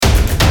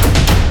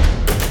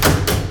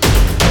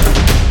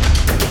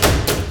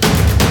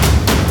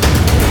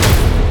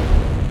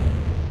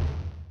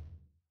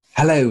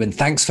Hello, and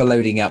thanks for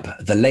loading up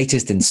the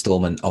latest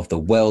installment of the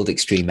World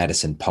Extreme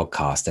Medicine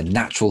podcast, a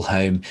natural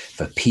home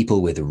for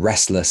people with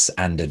restless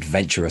and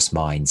adventurous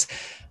minds.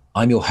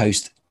 I'm your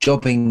host,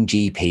 jobbing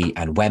GP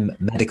and WEM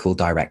Medical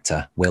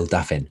Director, Will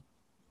Duffin.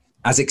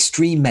 As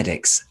extreme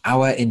medics,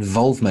 our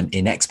involvement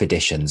in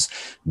expeditions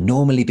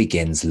normally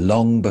begins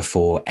long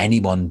before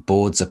anyone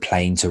boards a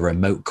plane to a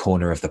remote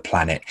corner of the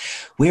planet.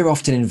 We're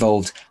often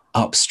involved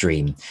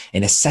upstream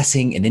in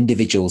assessing an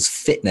individual's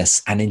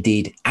fitness and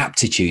indeed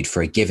aptitude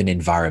for a given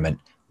environment,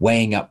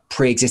 weighing up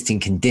pre-existing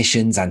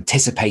conditions,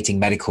 anticipating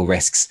medical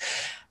risks.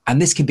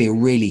 And this can be a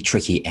really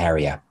tricky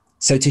area.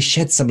 So to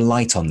shed some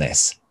light on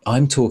this,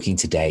 I'm talking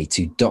today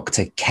to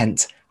Dr.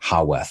 Kent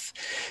Haworth,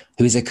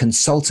 who is a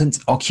consultant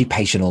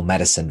occupational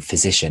medicine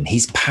physician.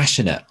 He's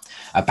passionate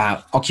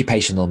about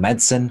occupational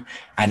medicine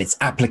and its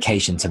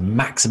application to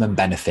maximum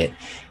benefit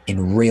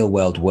in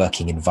real-world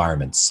working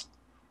environments.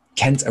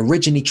 Kent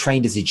originally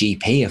trained as a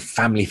GP, a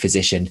family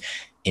physician,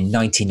 in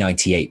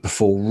 1998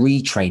 before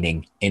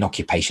retraining in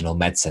occupational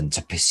medicine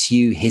to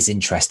pursue his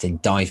interest in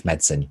dive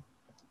medicine.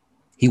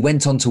 He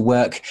went on to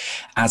work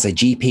as a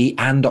GP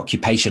and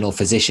occupational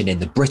physician in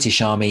the British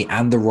Army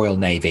and the Royal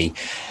Navy,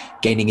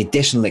 gaining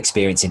additional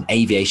experience in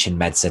aviation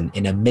medicine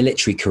in a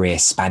military career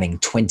spanning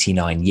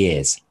 29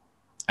 years.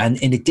 And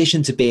in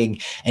addition to being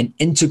an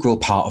integral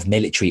part of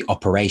military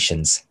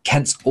operations,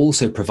 Kent's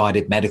also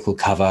provided medical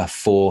cover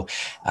for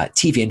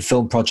TV and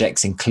film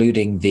projects,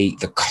 including the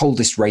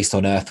Coldest Race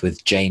on Earth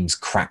with James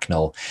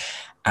Cracknell.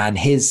 And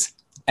his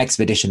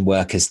expedition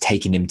work has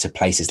taken him to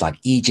places like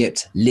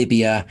Egypt,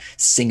 Libya,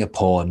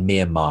 Singapore, and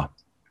Myanmar.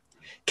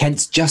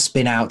 Kent's just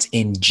been out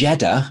in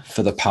Jeddah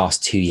for the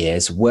past 2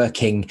 years,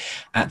 working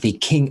at the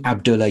King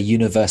Abdullah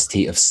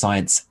University of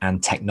Science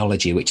and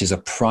Technology, which is a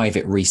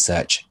private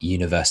research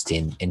university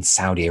in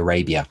Saudi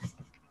Arabia.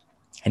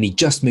 And he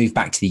just moved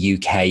back to the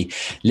UK,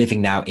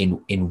 living now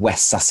in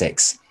West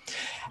Sussex.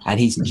 And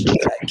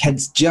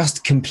Kent's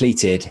just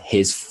completed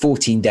his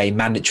 14-day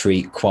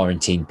mandatory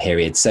quarantine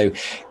period. So,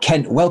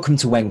 Kent, welcome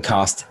to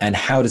Wemcast. And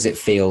how does it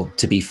feel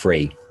to be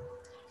free?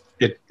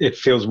 It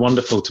feels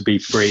wonderful to be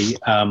free.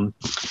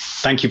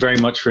 Thank you very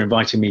much for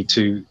inviting me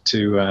to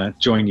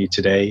join you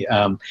today.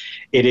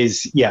 It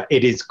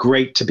is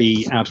great to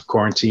be out of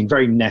quarantine.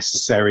 Very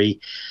necessary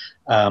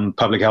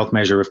public health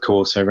measure, of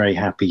course. I'm very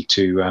happy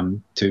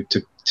to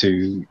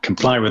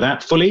comply with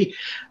that fully.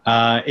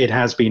 It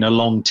has been a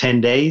long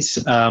 10 days.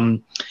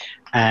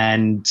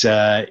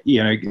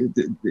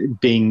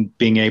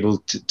 Being able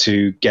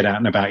to get out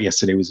and about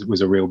yesterday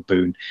was a real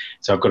boon.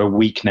 So I've got a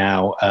week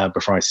now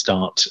before I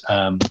start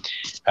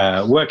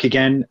work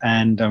again,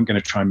 and I'm going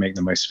to try and make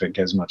the most of it.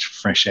 Get as much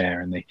fresh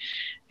air in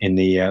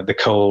the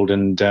cold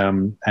and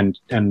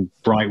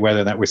bright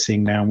weather that we're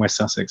seeing now in West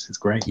Sussex. It's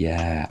great.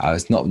 Yeah,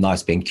 it's not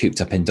nice being cooped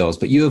up indoors,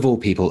 but you of all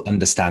people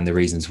understand the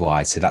reasons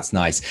why. So that's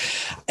nice.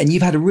 And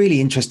you've had a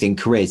really interesting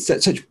career,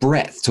 such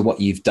breadth to what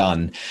you've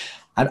done.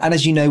 And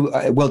as you know,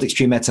 World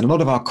Extreme Medicine, a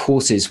lot of our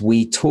courses,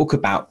 we talk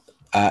about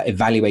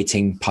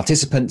evaluating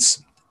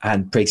participants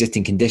and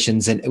pre-existing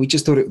conditions. And we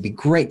just thought it would be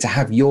great to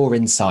have your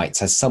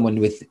insights as someone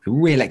with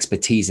real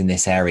expertise in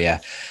this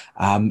area.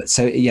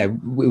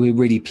 We're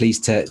really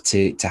pleased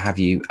to have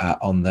you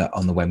on the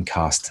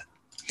Wemcast.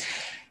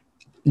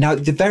 Now,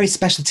 the various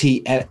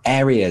specialty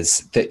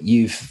areas that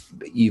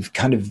you've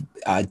kind of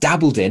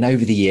dabbled in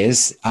over the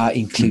years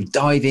include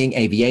diving,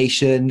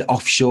 aviation,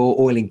 offshore,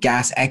 oil and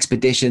gas,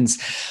 expeditions.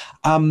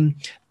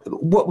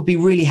 What would be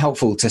really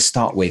helpful to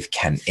start with,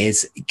 Kent,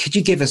 is could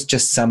you give us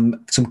just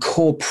some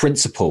core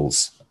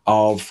principles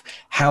of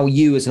how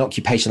you as an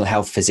occupational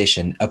health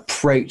physician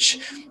approach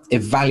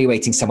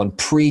evaluating someone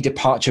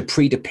pre-departure,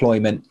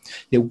 pre-deployment?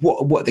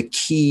 What are the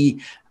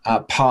key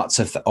parts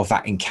of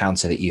that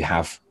encounter that you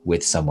have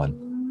with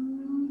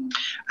someone?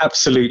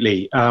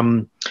 Absolutely.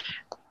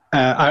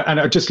 And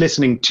I'm just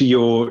listening to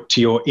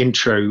your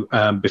intro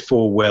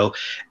before, Will.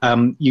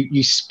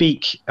 You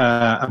speak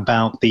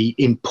about the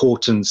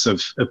importance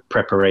of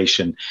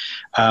preparation,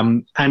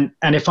 and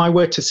if I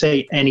were to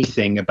say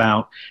anything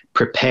about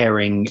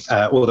preparing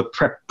or the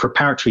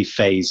preparatory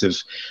phase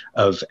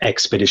of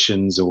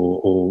expeditions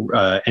or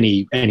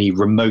any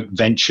remote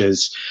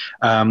ventures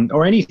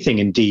or anything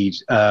indeed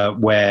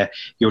where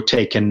you're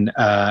taken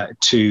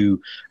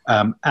to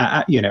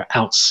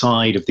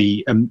outside of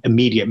the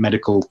immediate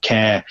medical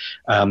care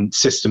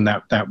system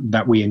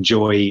that we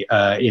enjoy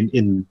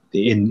in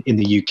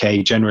the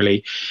UK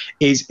generally,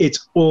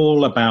 it's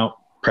all about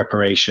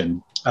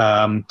preparation.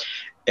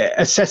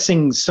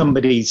 Assessing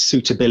somebody's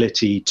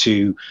suitability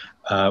to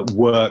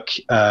work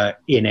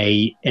in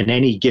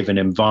any given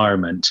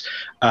environment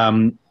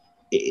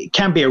it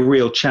can be a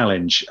real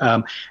challenge.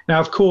 Now,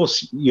 of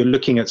course, you're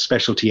looking at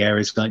specialty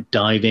areas like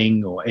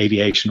diving or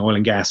aviation, oil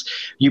and gas.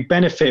 You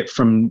benefit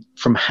from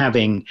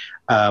having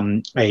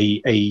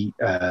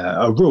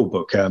a rule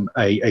book,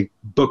 a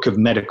book of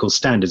medical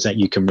standards that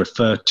you can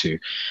refer to,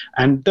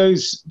 and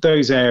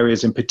those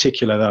areas in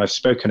particular that I've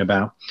spoken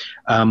about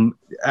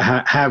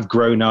have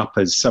grown up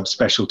as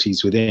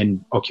subspecialties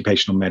within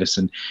occupational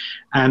medicine,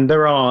 and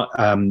there are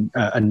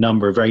a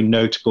number of very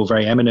notable,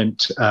 very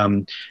eminent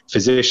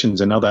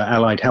physicians and other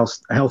allied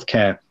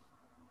healthcare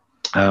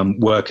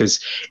workers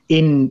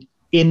in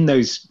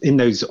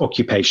those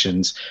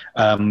occupations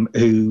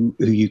who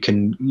you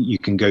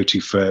can go to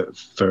for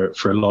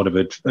a lot of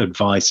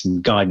advice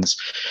and guidance.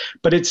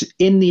 But it's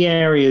in the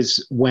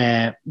areas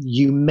where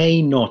you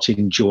may not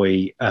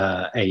enjoy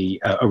a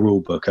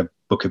rule book, a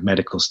book of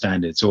medical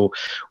standards, or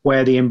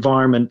where the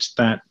environment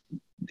that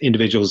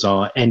individuals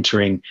are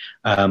entering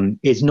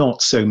is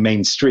not so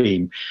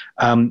mainstream.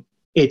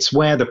 It's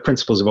where the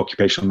principles of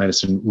occupational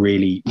medicine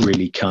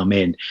really come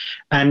in.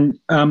 And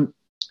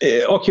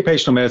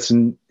occupational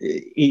medicine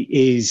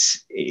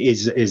is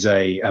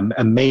a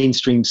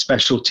mainstream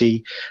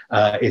specialty.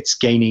 It's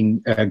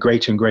gaining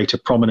greater and greater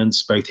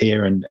prominence both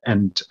here and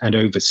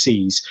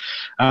overseas.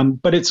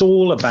 But it's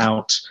all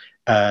about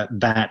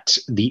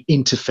the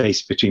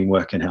interface between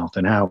work and health,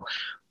 and how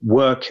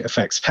work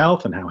affects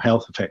health and how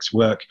health affects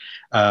work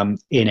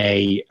in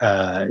a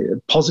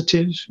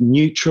positive,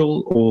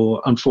 neutral,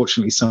 or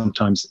unfortunately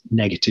sometimes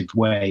negative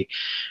way.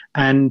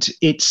 And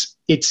it's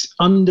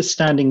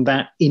understanding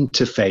that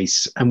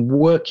interface and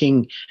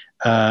working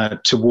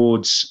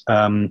towards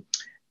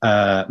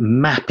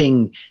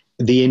mapping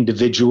the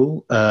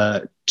individual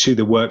to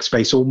the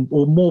workspace, or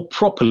more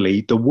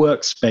properly, the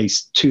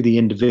workspace to the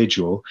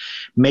individual,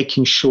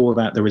 making sure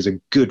that there is a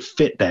good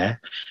fit there,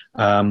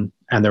 and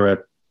there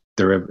are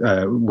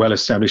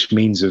well-established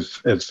means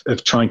of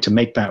trying to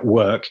make that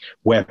work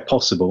where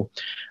possible.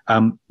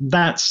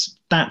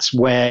 That's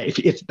where,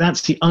 if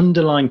that's the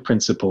underlying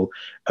principle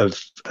of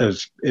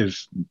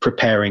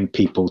preparing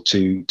people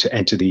to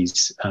enter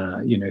these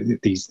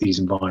these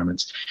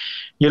environments.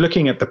 You're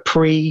looking at the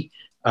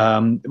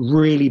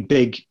really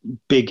big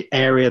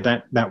area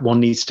that one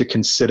needs to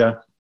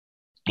consider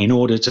in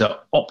order to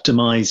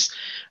optimize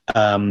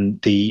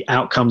the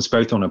outcomes,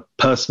 both on a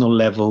personal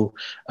level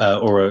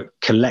or a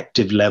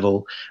collective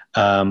level.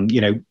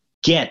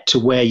 Get to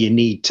where you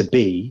need to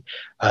be.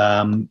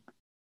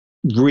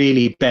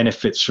 Really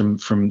benefits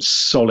from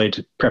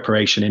solid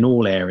preparation in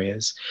all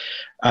areas.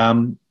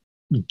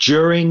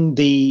 During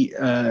the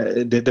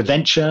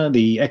venture,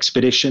 the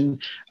expedition,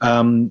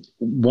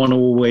 one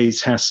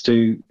always has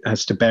to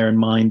bear in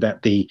mind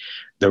that the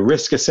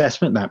risk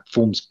assessment that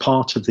forms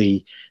part of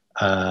the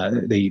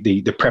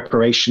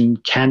preparation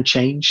can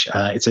change.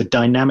 It's a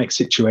dynamic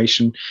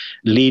situation.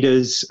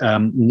 Leaders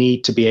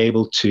need to be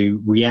able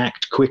to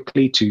react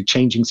quickly to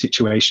changing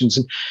situations,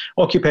 and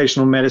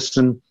occupational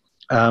medicine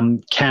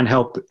can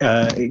help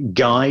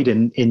guide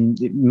in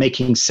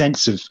making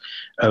sense of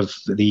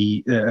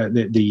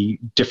the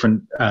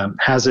different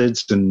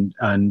hazards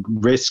and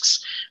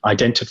risks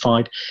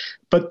identified.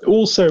 But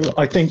also,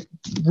 I think,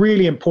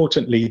 really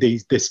importantly,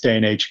 this day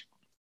and age,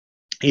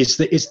 is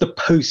the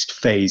post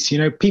phase.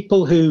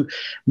 People who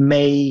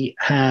may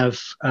have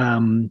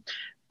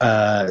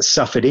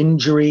suffered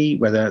injury,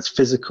 whether that's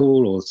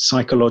physical or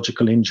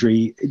psychological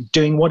injury,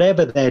 doing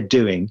whatever they're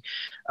doing,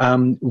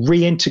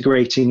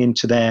 reintegrating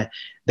into their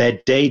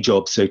day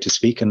job, so to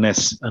speak,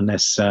 unless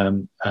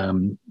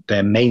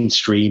their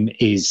mainstream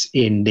is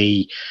in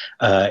the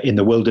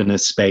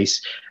wilderness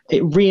space.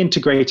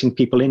 Reintegrating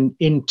people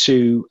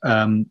into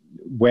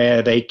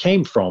where they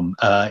came from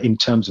in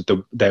terms of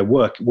their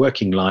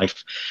working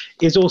life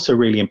is also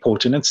really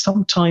important. And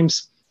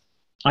sometimes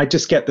I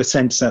just get the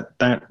sense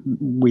that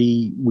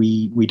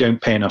we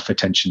don't pay enough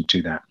attention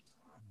to that.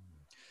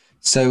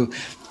 So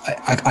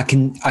I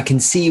can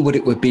see what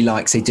it would be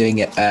like, say,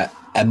 doing a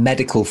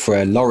medical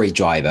for a lorry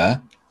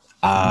driver.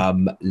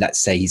 Let's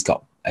say he's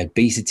got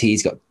obesity,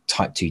 he's got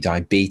type 2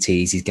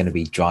 diabetes, he's going to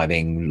be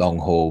driving long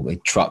haul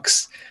with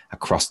trucks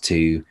across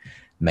to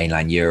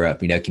mainland Europe.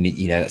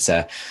 That's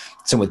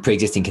someone with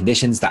pre-existing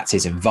conditions, that's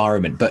his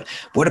environment. But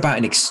what about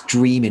an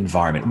extreme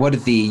environment? What are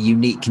the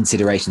unique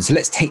considerations? So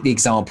let's take the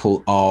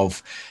example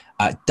of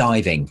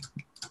diving.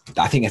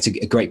 I think that's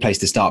a great place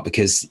to start,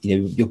 because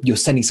you're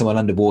sending someone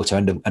underwater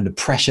under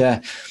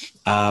pressure,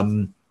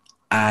 and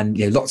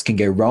lots can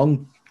go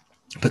wrong.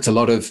 Puts a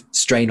lot of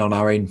strain on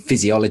our own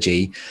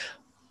physiology.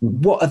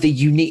 What are the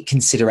unique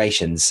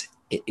considerations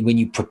when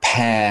you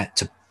prepare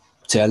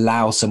to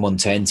allow someone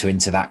to enter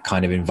into that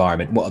kind of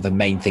environment? What are the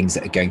main things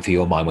that are going through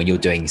your mind when you're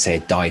doing, say, a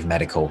dive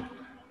medical?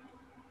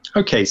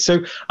 Okay, so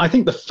I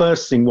think the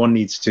first thing one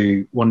needs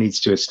to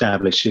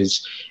establish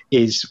is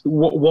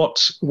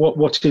what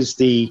is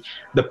the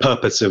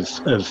purpose of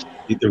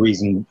the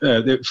reason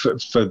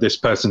for this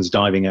person's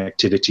diving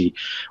activity,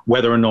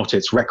 whether or not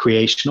it's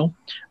recreational,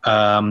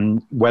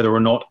 whether or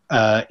not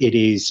it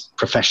is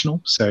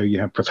professional. So you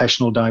have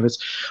professional divers,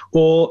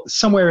 or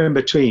somewhere in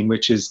between,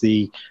 which is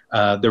the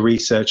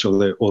research or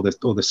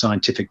the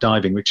scientific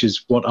diving, which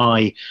is what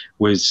I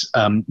was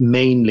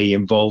mainly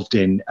involved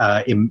in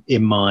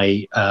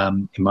my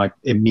in my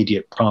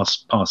immediate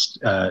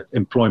past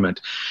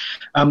employment.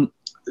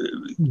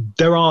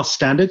 There are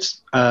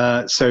standards.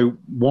 So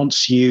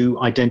once you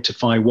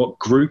identify what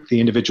group the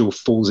individual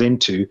falls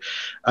into,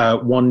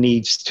 one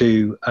needs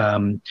to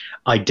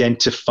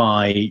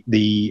identify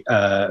the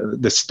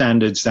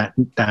standards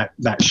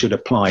that should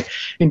apply.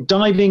 In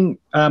diving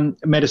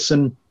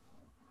medicine,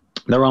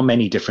 there are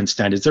many different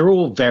standards. They're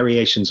all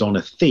variations on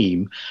a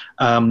theme,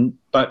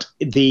 but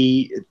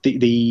the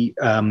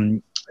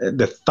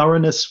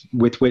thoroughness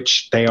with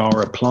which they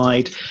are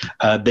applied,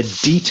 the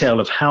detail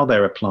of how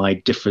they're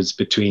applied differs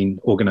between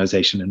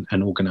organization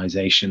and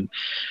organization.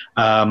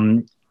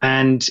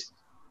 And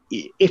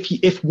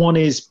if one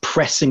is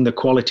pressing the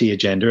quality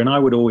agenda, and I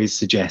would always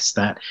suggest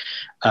that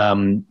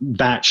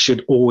that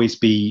should always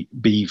be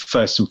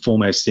first and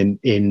foremost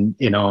in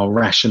our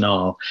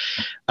rationale,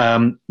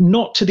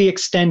 not to the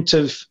extent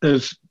of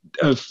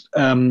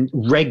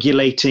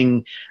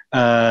regulating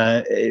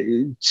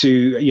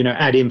to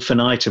ad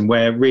infinitum,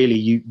 where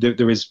really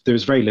there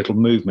is very little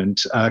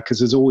movement, because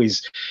there's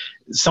always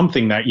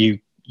something that you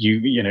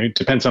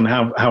depends on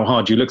how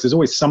hard you look. There's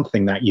always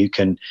something that you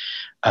can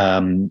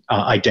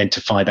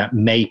identify that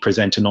may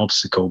present an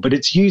obstacle, but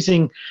it's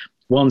using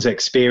one's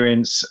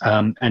experience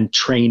and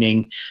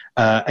training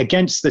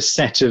against the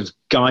set of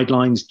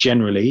guidelines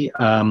generally.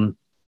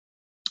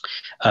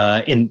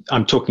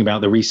 I'm talking about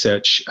the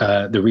research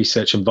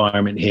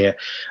environment here,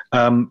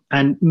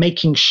 and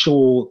making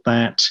sure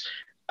that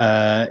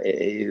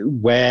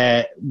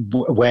where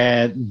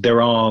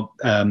there are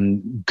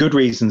good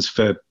reasons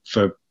for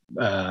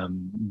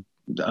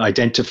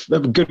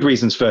good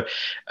reasons for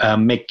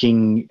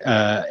making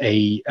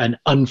an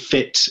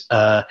unfit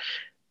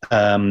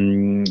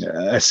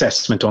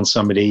assessment on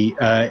somebody,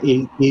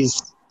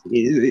 it's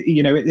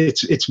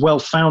well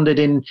founded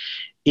in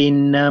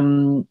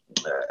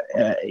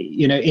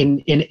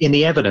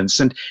the evidence,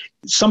 and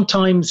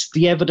sometimes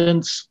the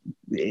evidence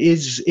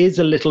is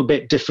a little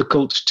bit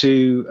difficult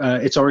to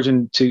its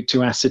origin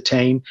to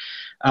ascertain,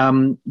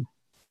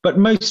 but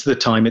most of the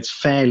time it's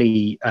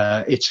fairly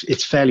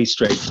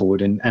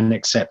straightforward and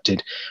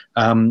accepted.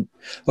 Well,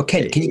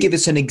 Ken, can you give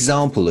us an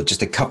example of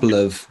just a couple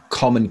of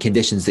common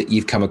conditions that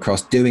you've come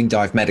across doing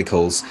dive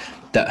medicals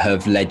that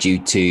have led you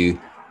to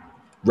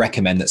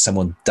recommend that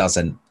someone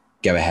doesn't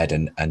go ahead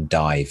and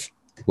dive?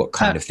 What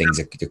kind of things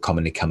are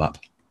commonly come up?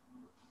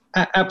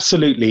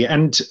 Absolutely.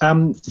 And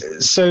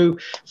so,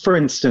 for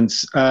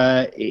instance,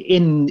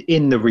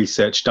 in the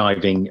research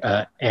diving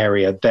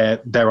area,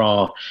 there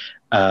are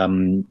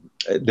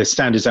the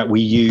standards that we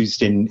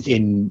used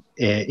in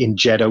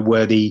Jeddah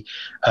were the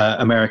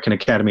American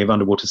Academy of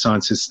Underwater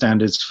Sciences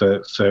standards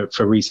for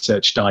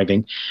research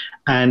diving,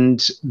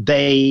 and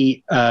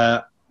they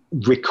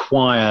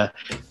require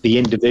the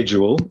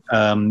individual,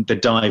 the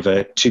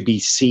diver, to be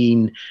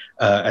seen,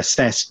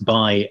 assessed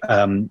by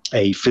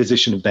a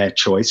physician of their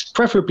choice,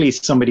 preferably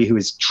somebody who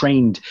is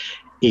trained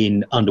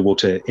in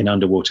underwater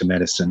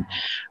medicine.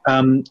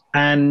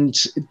 And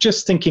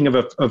just thinking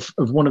of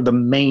one of the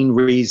main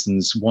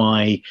reasons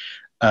why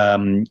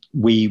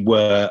we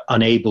were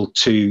unable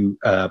to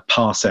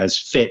pass as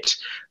fit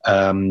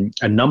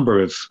a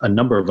number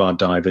of our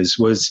divers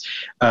was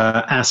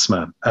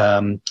asthma,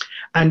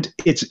 and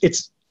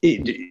it's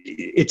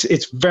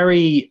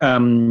very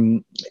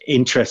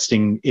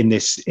interesting in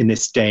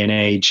this day and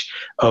age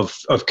of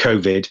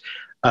COVID,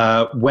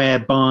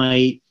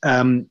 whereby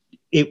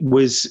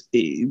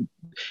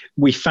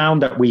we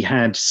found that we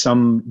had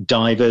some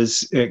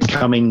divers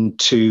coming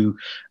to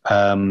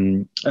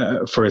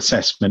for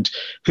assessment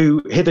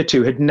who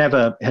hitherto had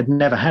never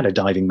had a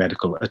diving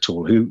medical at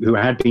all, who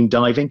had been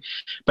diving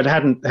but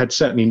had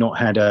certainly not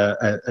had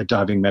a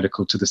diving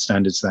medical to the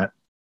standards that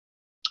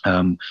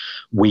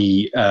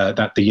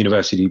that the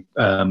university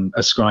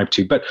ascribed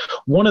to. But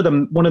one of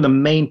the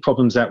main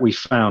problems that we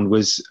found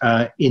was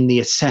in the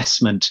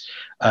assessment,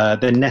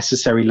 the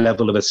necessary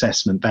level of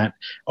assessment that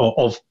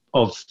of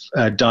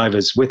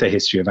divers with a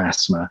history of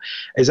asthma,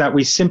 is that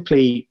we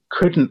simply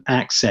couldn't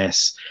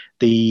access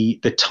the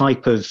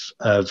type of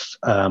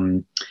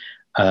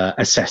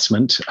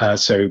assessment,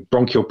 so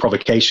bronchial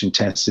provocation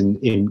tests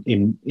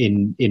in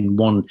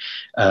one,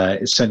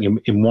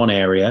 certainly in one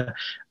area.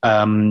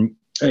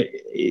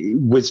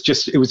 It was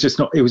just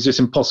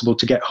impossible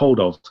to get hold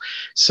of.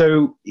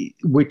 So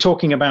we're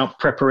talking about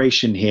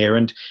preparation here,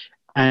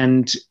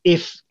 and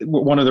if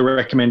one of the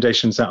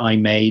recommendations that I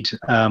made,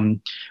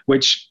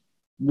 which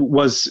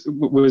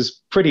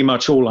was pretty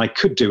much all I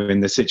could do in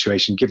this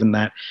situation, given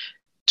that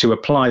to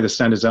apply the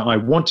standards that I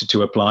wanted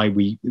to apply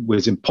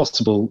was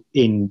impossible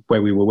in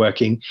where we were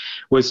working,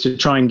 was to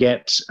try and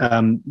get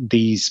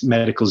these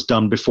medicals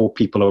done before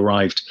people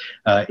arrived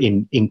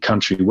in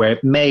country, where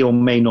it may or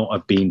may not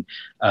have been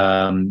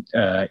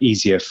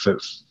easier for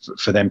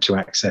them to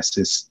access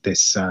this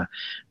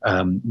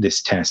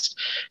test.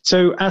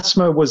 So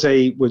asthma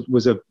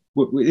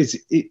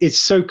is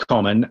so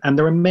common, and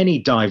there are many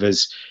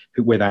divers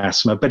with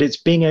asthma, but it's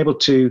being able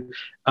to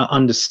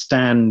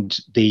understand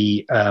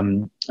the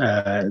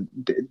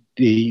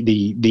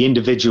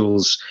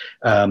individual's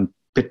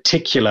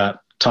particular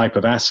type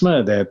of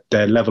asthma,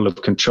 their level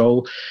of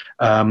control,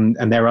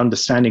 and their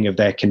understanding of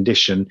their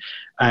condition,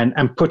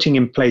 and putting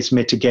in place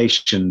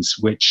mitigations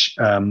which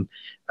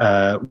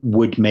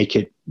would make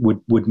it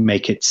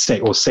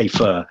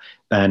safer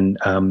than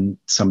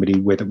somebody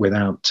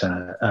without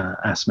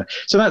asthma.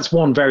 So that's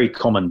one very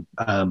common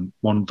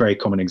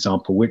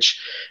example, which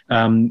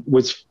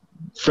was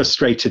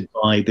frustrated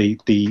by the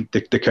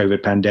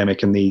COVID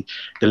pandemic and the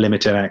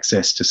limited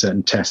access to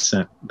certain tests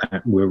that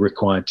were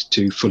required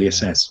to fully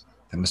assess.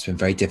 That must have been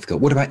very difficult.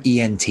 What about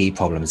ENT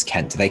problems,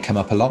 Kent? Do they come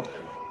up a lot?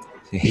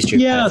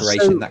 History of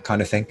perforation, that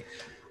kind of thing?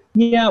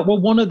 Yeah, well,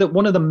 one of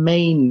the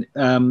main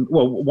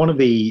one of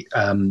the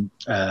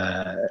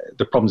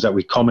problems that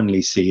we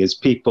commonly see is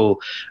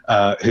people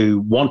who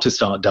want to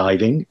start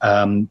diving.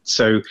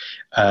 So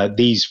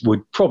these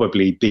would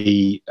probably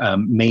be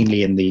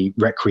mainly in the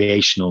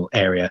recreational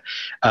area.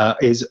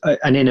 Is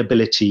an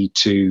inability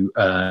to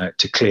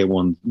clear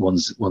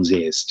one's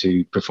ears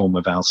to perform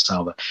a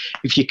Valsalva.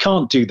 If you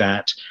can't do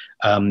that,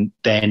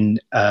 then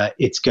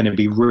it's going to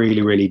be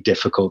really, really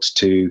difficult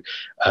to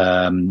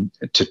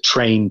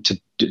train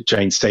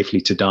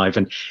safely to dive,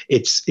 and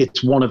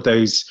it's one of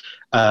those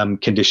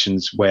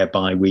conditions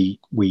whereby we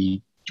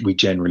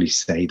generally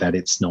say that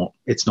it's not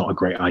a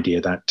great idea,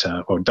 that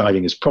or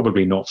diving is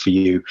probably not for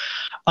you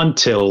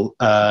until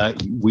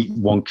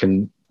one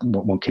can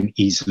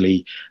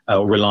easily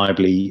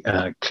reliably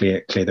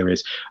clear their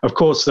ears. Of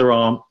course, there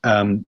are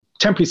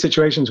temporary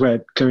situations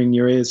where clearing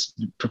your ears,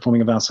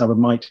 performing a Valsalva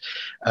might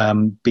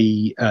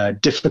be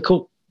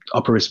difficult,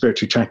 upper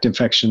respiratory tract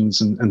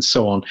infections and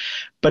so on.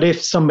 But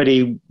if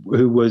somebody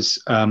who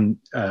was, to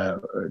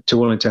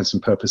all intents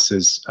and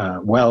purposes,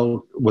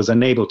 was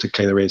unable to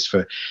clear their ears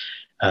for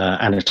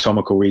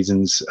anatomical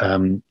reasons,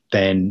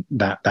 then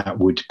that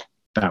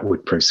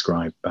would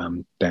prescribe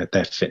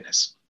their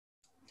fitness.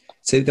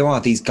 So there are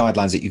these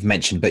guidelines that you've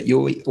mentioned, but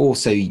you're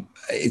also,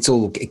 it's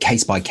all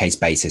case by case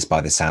basis by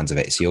the sounds of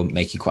it. So you're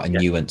making quite a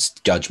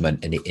nuanced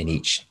judgment in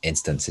each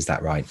instance. Is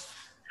that right?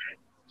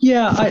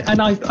 Yeah,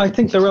 I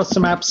think there are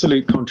some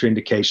absolute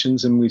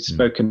contraindications, and we've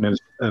spoken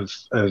of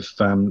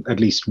at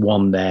least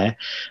one there.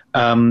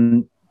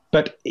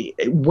 But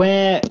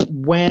where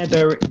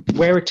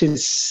it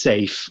is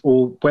safe,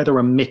 or where there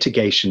are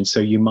mitigations, so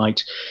you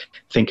might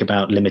think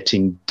about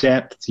limiting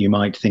depth, you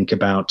might think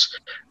about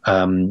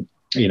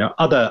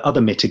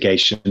other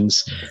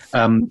mitigations,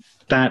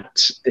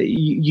 that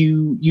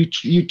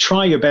you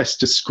try your best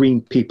to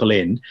screen people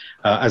in,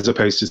 as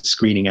opposed to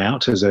screening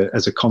out as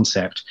a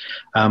concept.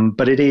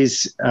 But it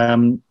is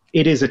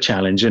a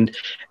challenge, and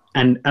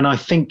I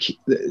think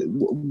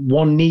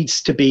one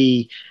needs to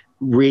be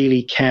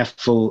really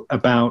careful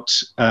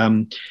about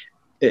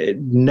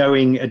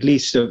knowing at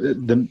least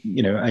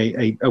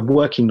a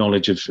working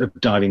knowledge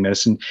of diving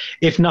medicine,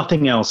 if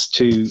nothing else,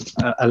 to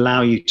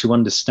allow you to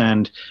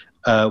understand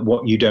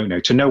what you don't know.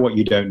 To know what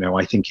you don't know,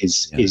 I think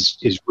is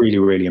really,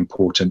 really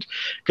important,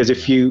 because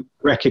if you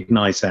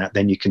recognize that,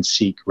 then you can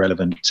seek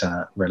relevant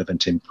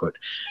input,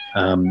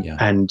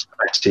 and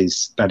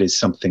that is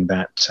something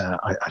that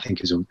I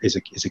think is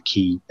a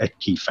key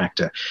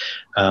factor.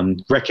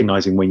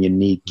 Recognizing when you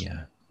need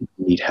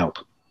help.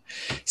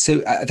 So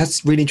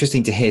that's really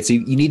interesting to hear. So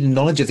you need a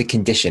knowledge of the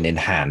condition in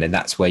hand, and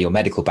that's where your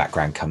medical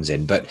background comes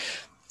in. But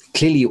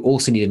clearly you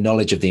also need a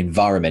knowledge of the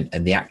environment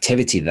and the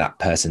activity that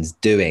person's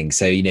doing.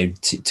 So,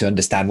 to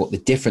understand what the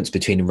difference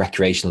between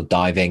recreational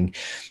diving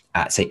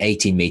at, say,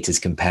 18 meters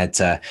compared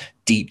to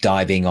deep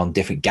diving on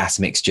different gas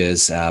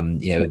mixtures,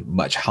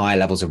 much higher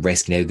levels of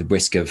risk, the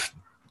risk of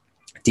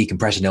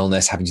decompression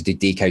illness, having to do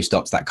deco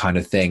stops, that kind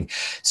of thing.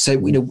 So,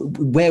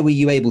 where were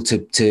you able to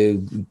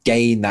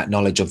gain that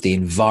knowledge of the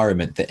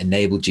environment that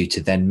enabled you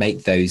to then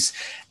make those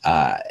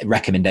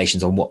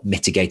recommendations on what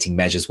mitigating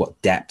measures,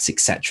 what depths,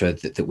 etc.,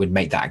 that would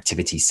make that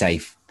activity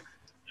safe?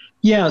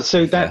 Yeah,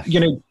 so that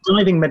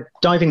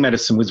diving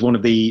medicine was one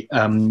of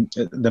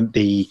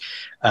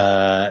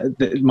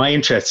my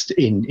interest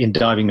in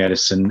diving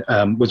medicine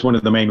was one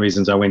of the main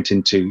reasons I went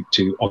into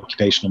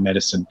occupational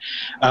medicine.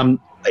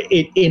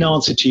 In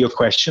answer to your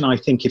question, I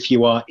think if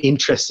you are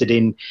interested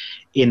in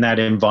that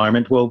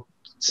environment, well,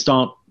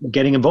 start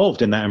getting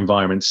involved in that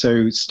environment.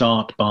 So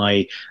start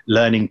by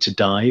learning to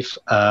dive,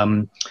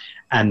 and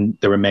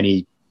there are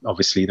many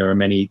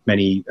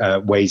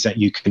ways that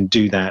you can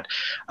do that.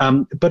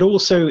 But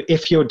also,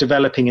 if you're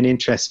developing an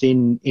interest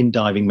in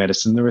diving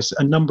medicine, there is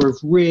a number of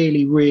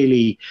really,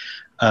 really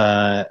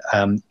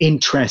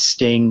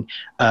interesting,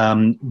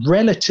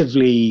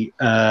 relatively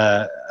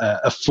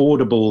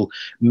affordable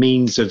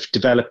means of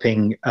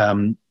developing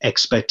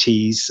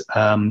expertise,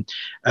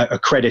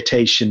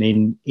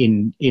 accreditation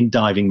in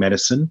diving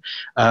medicine.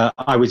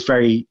 I was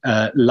very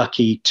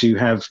lucky to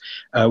have,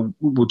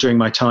 during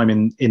my time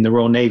in the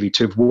Royal Navy,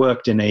 to have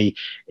worked in the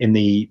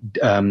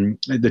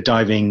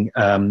diving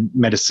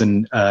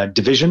medicine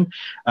division.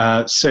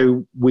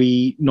 So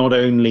we not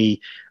only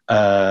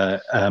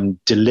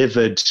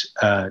delivered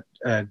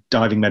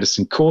diving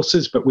medicine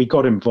courses, but we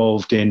got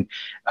involved in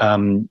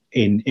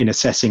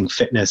assessing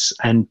fitness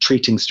and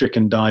treating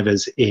stricken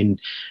divers in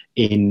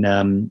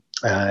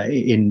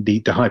in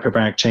the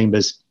hyperbaric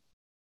chambers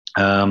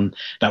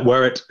that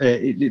were at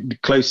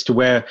close to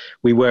where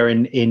we were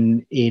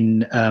in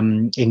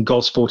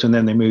Gosport, and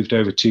then they moved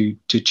over to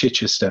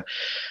Chichester.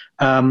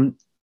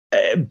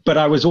 But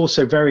I was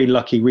also very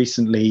lucky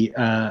recently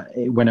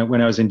when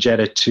I was in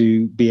Jeddah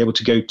to be able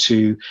to go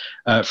to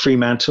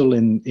Fremantle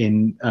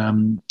in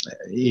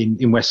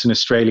Western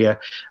Australia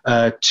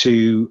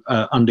to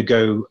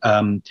undergo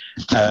an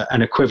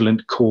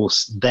equivalent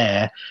course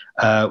there,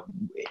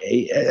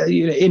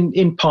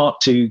 in part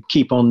to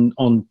keep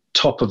on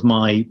top of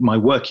my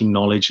working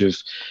knowledge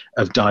of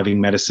diving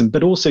medicine,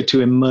 but also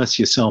to immerse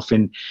yourself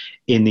in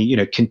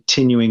the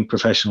continuing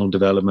professional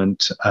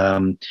development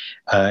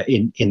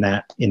in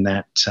that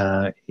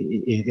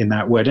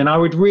word. And I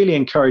would really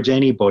encourage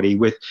anybody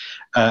with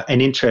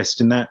an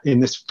interest in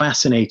this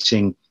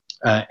fascinating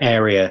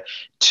area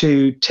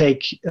to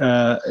take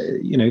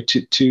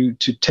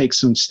to take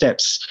some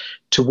steps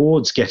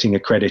towards getting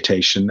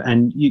accreditation.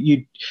 And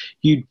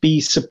you'd be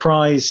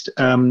surprised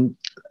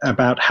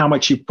about how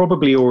much you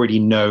probably already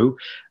know,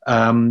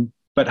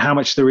 but how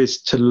much there is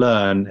to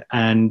learn.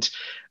 And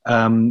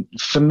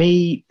for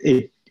me,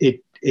 it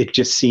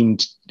just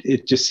seemed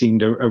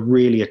a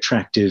really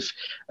attractive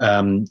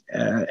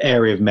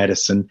area of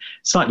medicine,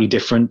 slightly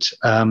different,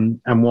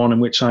 and one in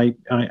which I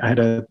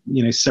had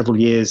several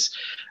years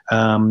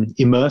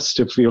immersed,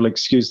 if you'll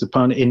excuse the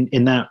pun,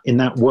 in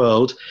that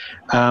world,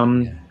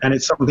 and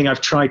it's something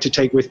I've tried to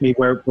take with me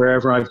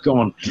wherever I've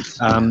gone,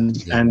 so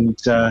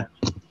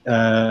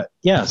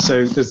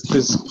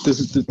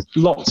there's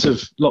lots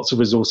of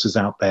resources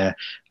out there,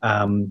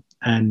 and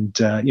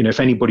if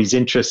anybody's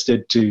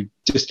interested, to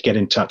just get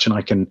in touch, and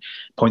I can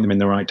point them in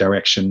the right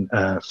direction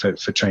for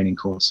training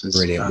courses.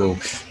 Brilliant. We'll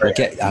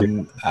get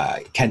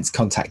Kent's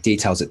contact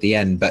details at the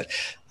end, but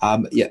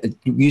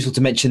useful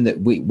to mention that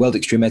World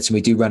Extreme Medicine,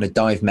 we do run a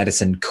dive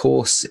medicine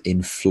course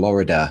in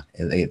Florida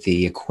at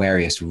the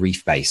Aquarius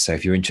Reef Base. So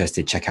if you're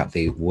interested, check out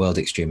the World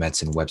Extreme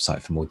Medicine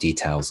website for more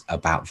details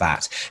about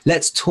that.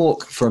 Let's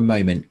talk for a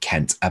moment,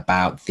 Kent,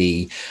 about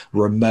the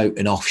remote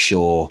and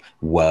offshore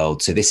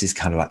world. So this is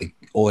kind of like the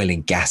oil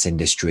and gas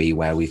industry,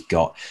 where we've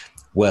got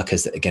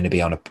workers that are going to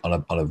be on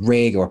a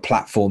rig or a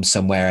platform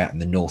somewhere out in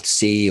the North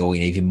Sea, or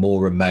even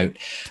more remote.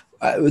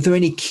 Are there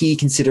any key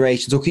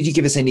considerations, or could you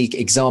give us any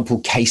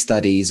example case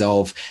studies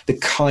of the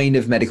kind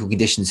of medical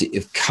conditions that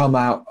have come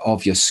out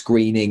of your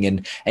screening,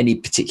 and any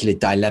particular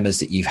dilemmas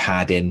that you've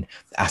had in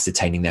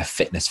ascertaining their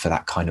fitness for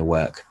that kind of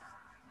work?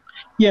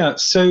 Yeah,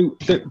 so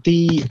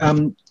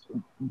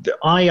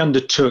I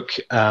undertook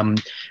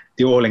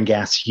the Oil and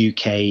Gas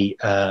UK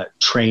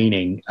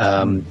training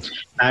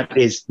that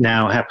is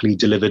now happily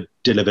delivered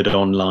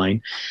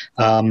online.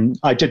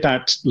 I did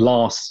that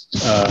last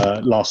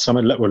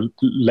summer, or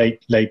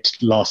late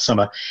last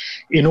summer,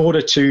 in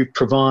order to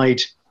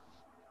provide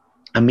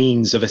a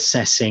means of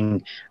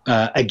assessing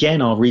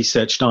again our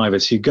research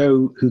divers who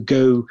go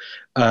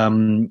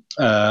on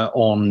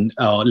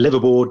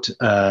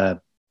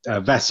liveaboard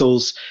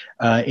vessels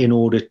in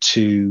order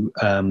to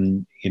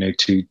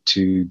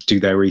do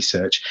their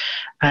research.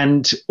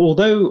 And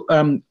although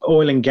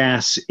oil and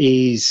gas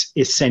is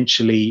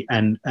essentially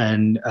a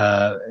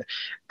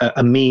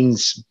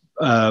means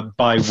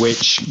by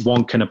which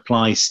one can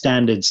apply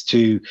standards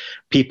to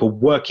people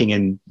working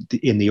in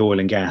the oil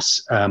and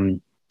gas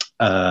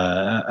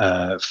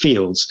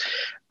fields,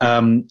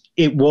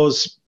 it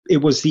was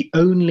the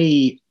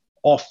only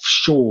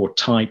offshore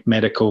type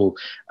medical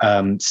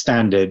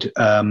standard,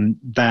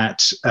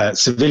 that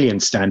civilian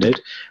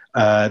standard,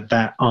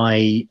 that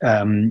I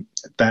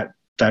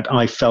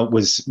felt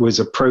was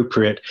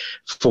appropriate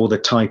for the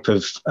type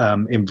of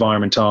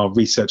environment our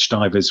research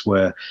divers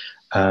were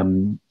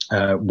going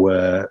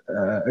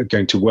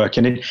to work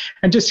in.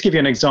 And just to give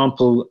you an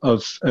example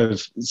of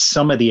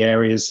some of the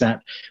areas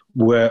that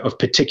were of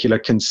particular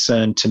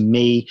concern to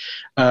me,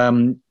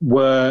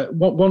 were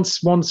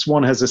once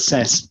one has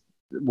assessed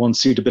one's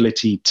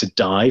suitability to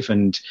dive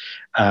and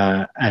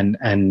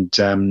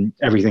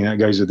everything that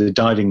goes with the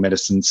diving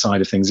medicine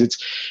side of things,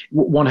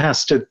 one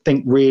has to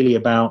think really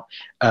about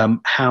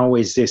how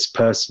is this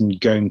person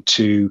going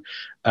to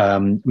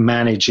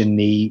manage in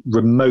the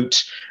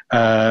remote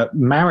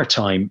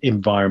maritime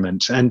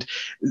environment. And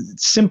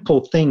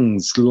simple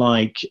things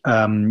like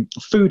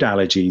food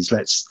allergies,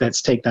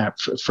 let's take that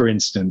for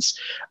instance.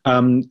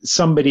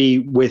 Somebody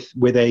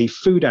with a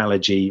food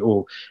allergy,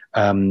 or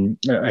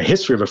a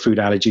history of a food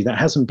allergy that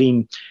hasn't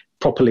been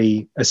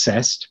properly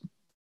assessed,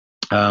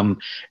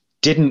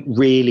 didn't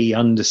really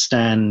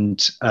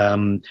understand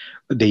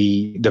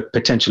the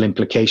potential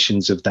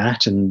implications of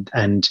that, and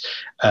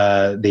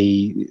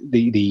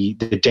the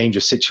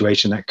dangerous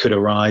situation that could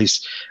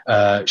arise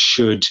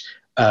should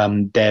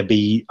there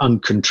be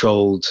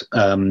uncontrolled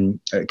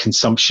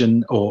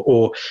consumption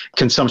or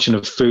consumption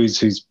of foods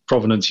whose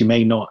provenance you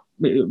may not,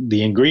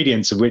 the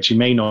ingredients of which you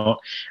may not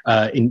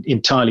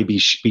entirely be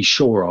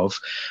sure of,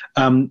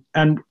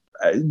 and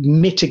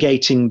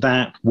mitigating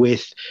that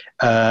with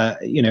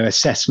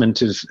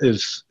assessment of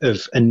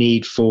a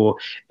need for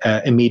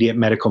immediate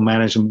medical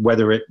management,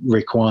 whether it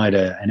required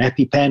an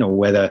EpiPen or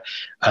whether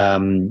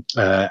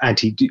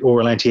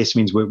oral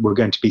antihistamines were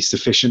going to be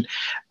sufficient.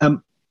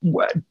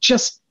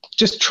 Just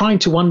trying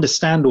to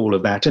understand all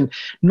of that, and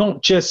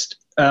not just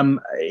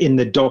in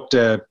the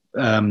doctor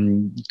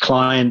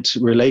client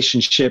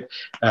relationship,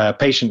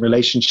 patient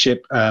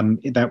relationship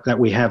that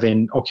we have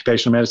in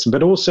occupational medicine,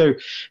 but also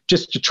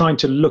just trying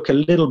to look a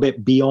little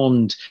bit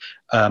beyond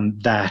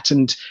that.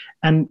 And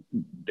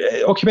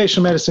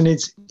occupational medicine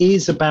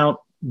is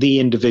about the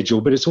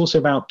individual, but it's also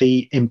about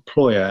the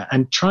employer,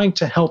 and trying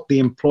to help the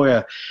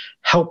employer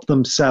help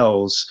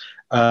themselves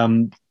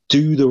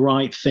do the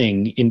right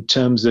thing in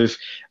terms of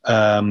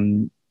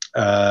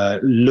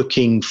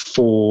looking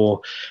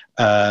for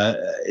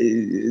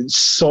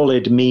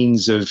solid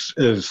means of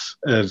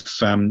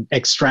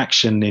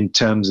extraction in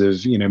terms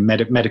of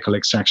medical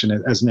extraction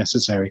as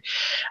necessary.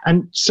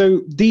 And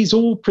so these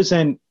all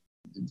present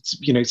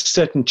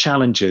certain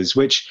challenges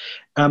which,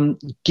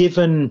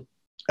 given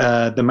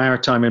the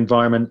maritime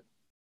environment,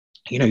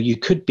 you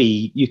could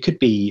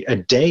be a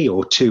day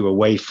or two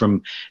away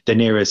from the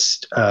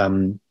nearest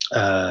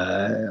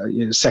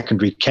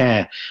secondary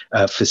care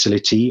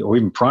facility or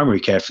even primary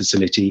care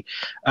facility.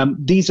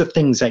 These are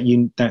things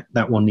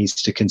that one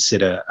needs to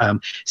consider.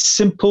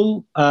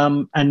 Simple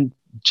and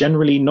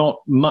generally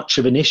not much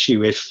of an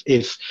issue if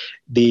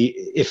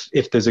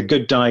there's a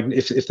good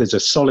if there's a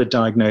solid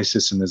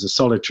diagnosis and there's a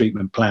solid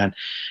treatment plan,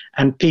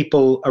 and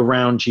people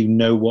around you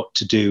know what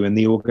to do, and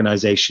the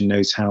organization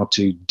knows how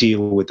to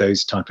deal with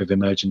those type of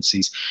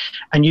emergencies,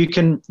 and you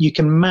can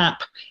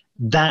map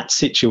that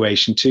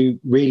situation to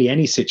really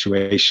any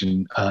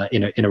situation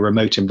in a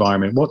remote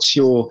environment. What's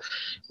your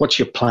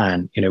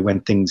plan?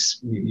 When things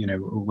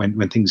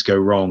when things go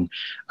wrong,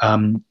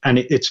 and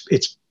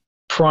it's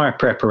prior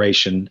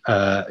preparation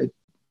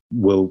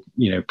will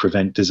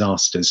prevent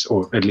disasters,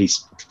 or at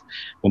least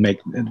will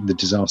make the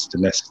disaster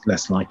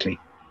less likely.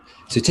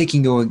 So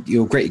taking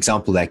your great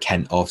example there,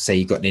 Ken, of say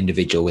you've got an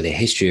individual with a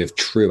history of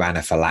true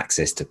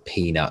anaphylaxis to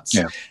peanuts,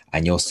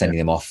 and you're sending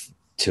them off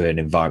to an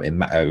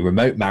environment, a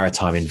remote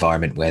maritime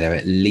environment where they're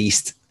at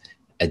least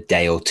a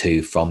day or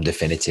two from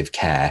definitive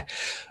care.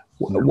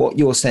 What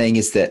you're saying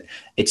is that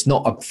it's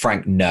not a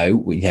frank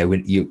no,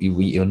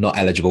 you're not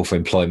eligible for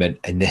employment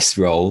in this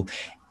role.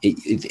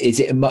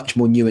 Is it much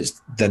more nuanced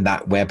than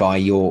that, whereby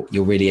you're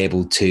really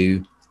able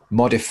to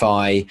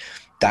modify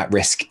that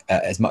risk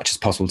as much as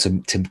possible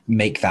to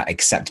make that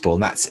acceptable,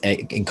 and that's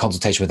in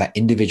consultation with that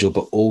individual,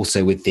 but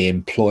also with the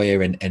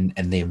employer and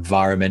the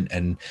environment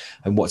and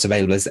what's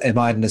available? Have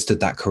I understood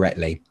that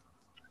correctly?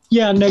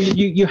 Yeah, no,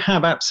 you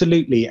have,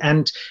 absolutely.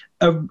 And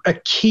a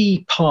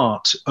key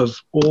part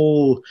of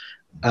all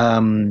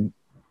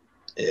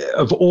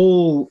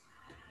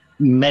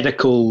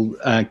medical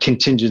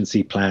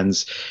contingency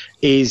plans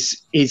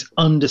is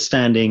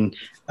understanding.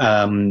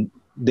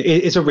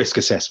 It's a risk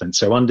assessment.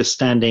 So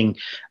understanding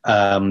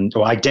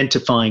or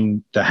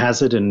identifying the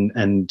hazard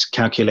and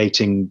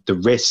calculating the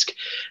risk,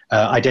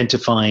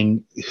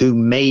 identifying who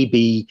may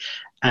be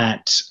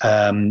at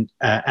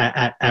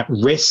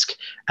risk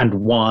and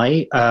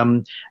why,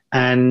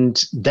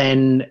 and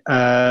then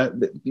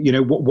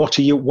what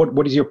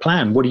is your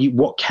plan?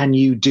 What can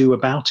you do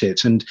about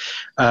it, and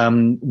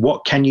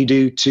what can you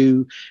do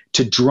to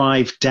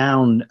drive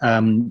down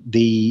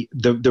the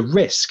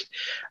risk?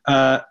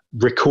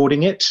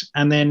 Recording it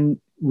and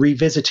then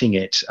revisiting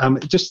it.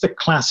 Just the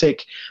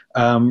classic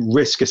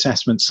risk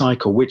assessment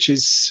cycle, which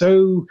is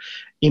so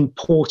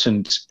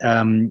important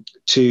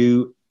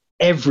to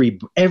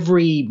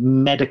every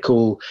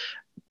medical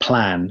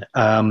plan.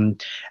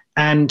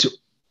 And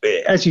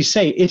as you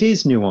say, it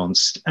is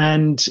nuanced.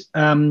 And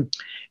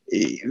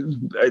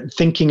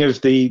thinking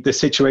of the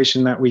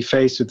situation that we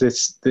faced with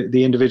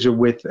the individual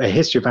with a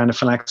history of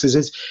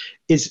anaphylaxis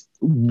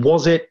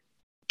was it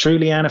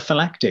truly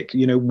anaphylactic?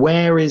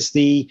 Where is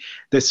the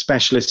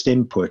specialist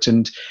input?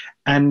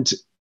 And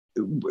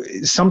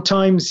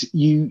sometimes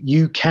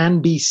you can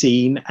be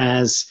seen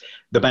as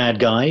the bad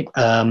guy,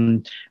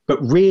 but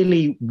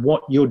really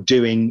what you're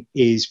doing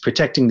is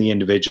protecting the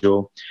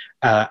individual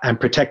and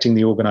protecting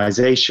the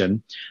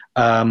organization,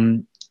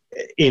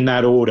 in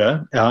that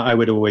order, I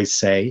would always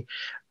say,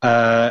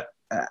 or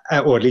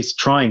at least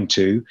trying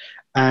to,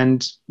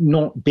 and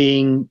not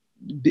being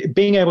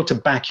able to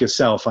back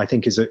yourself, I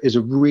think, is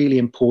a really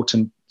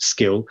important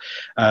skill.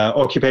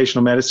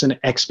 Occupational medicine,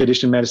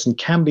 expedition medicine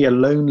can be a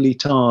lonely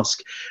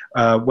task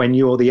when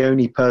you're the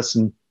only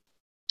person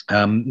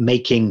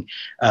making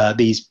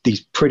these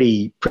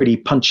pretty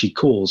punchy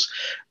calls.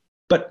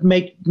 But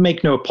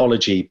make no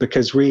apology,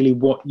 because really,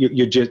 what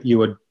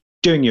you are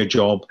doing your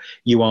job.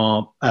 You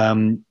are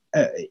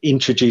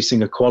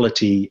introducing a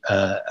quality,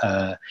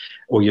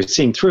 or you're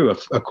seeing through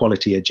a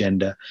quality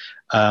agenda.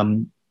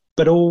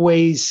 But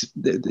always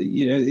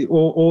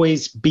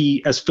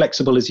be as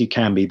flexible as you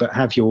can be, but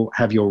have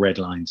your red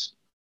lines.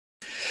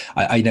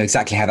 I know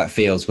exactly how that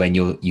feels when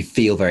you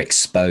feel very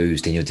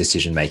exposed in your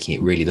decision making.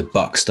 It really, the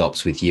buck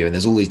stops with you, and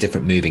there's all these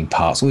different moving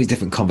parts, all these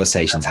different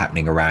conversations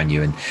happening around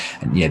you, and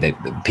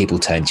people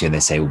turn to you and they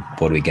say, well,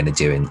 "What are we going to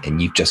do?"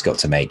 And you've just got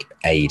to make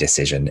a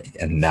decision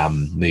and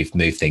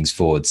move things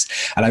forwards.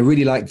 And I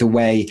really like the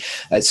way,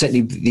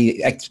 certainly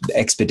the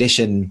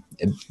expedition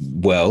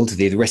world,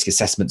 the risk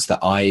assessments that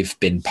I've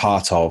been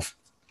part of.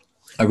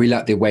 I really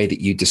like the way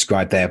that you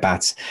described there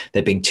about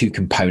there being two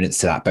components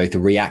to that, both a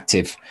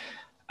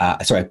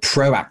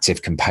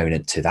proactive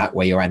component to that,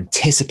 where you're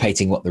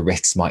anticipating what the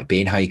risks might be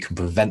and how you can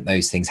prevent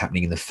those things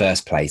happening in the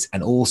first place,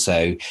 and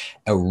also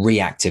a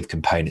reactive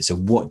component. So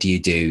what do you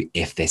do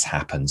if this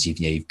happens?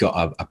 You've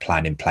got a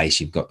plan in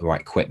place, you've got the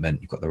right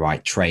equipment, you've got the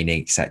right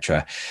training,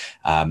 etc.,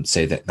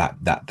 so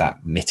that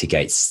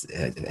mitigates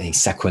any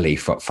sequelae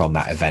from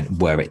that event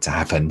were it to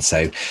happen.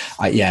 So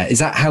is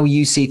that how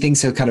you see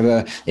things? So kind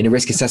of in a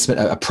risk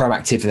assessment, a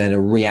proactive and then a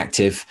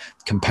reactive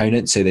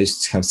component, so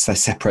those kind of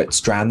separate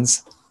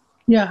strands?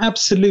 Yeah,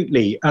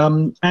 absolutely.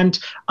 And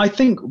I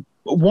think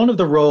one of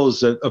the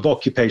roles of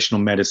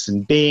occupational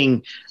medicine,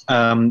 being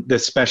the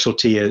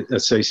specialty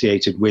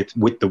associated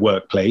with the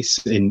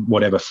workplace in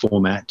whatever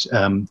format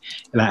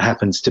that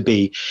happens to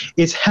be,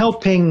 is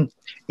helping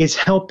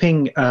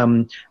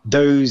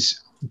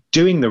those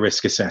doing the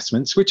risk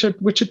assessments, which are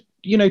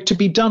to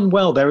be done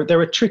well.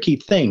 They're a tricky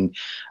thing,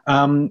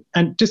 and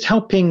just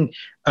helping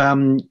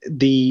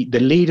the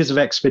leaders of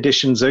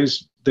expeditions,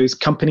 those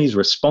companies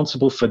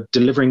responsible for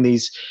delivering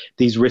these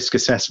risk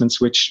assessments,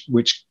 which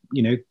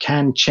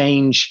can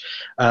change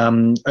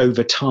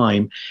over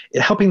time,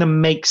 helping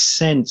them make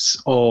sense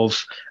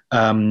of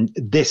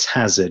this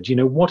hazard.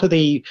 What are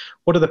the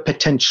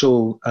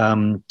potential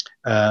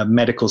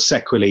medical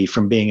sequelae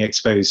from being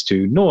exposed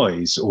to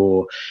noise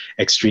or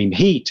extreme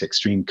heat,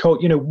 extreme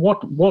cold?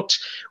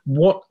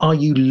 What are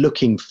you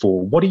looking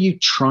for? What are you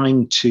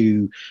trying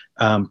to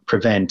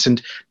prevent?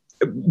 And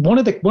one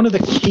of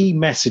the key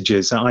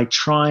messages that I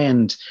try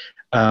and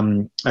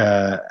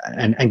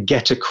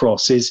get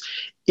across is,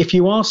 if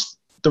you ask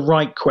the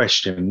right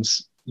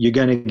questions, you're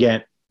going to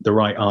get the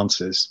right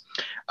answers.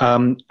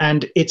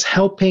 And it's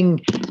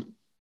helping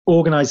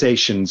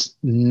organizations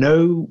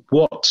know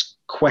what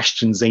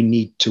questions they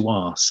need to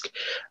ask,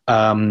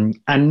 and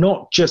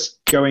not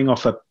just going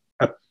off a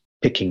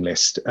picking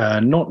list,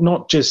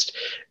 not just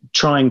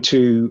trying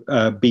to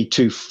be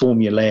too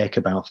formulaic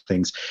about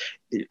things.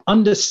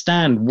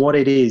 Understand what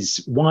it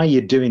is, why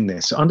you're doing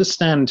this.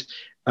 Understand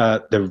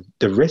the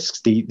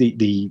risks.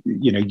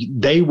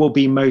 They will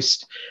be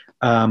most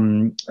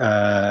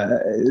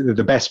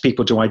the best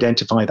people to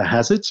identify the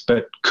hazards,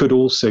 but could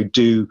also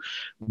do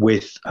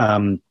with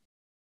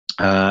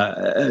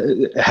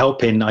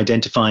help in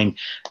identifying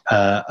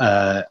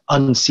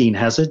unseen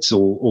hazards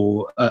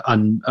or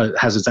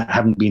hazards that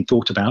haven't been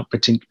thought about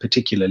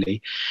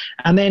particularly,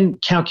 and then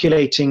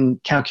calculating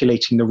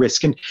the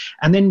risk, and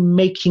then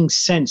making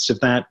sense of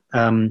that,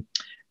 of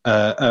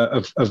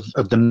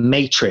the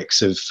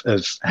matrix of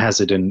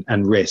hazard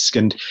and risk,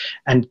 and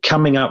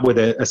coming up with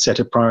a set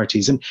of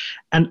priorities, and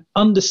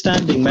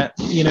understanding that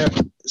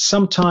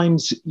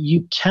sometimes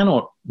you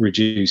cannot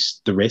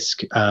reduce the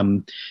risk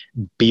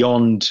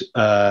beyond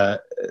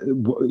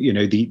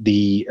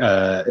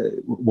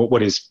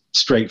what is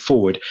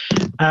straightforward,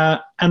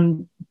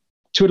 and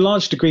to a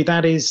large degree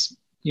that is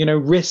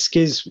risk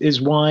is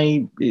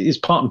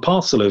part and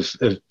parcel of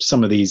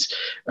some of these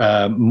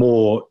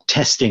more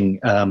testing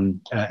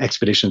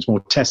expeditions, more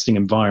testing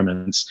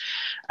environments.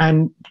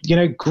 And,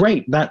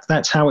 great,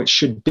 that's how it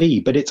should be.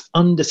 But it's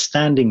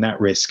understanding that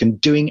risk and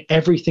doing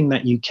everything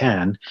that you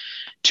can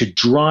to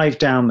drive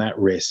down that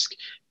risk,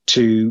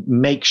 to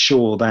make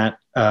sure that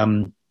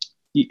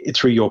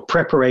through your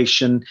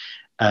preparation,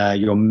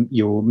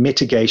 your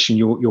mitigation,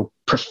 your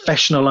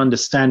professional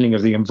understanding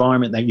of the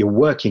environment that you're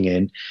working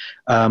in,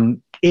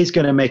 is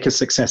going to make a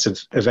success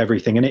of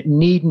everything. And it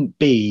needn't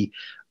be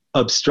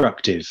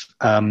obstructive.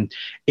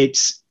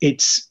 It's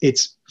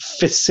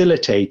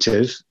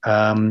facilitative,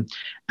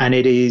 and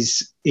it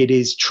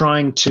is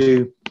trying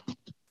to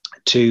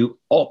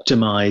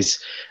optimize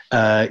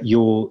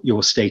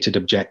your stated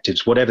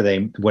objectives, whatever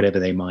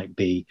they might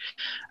be.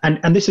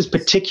 And this is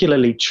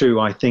particularly true,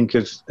 I think,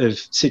 of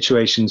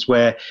situations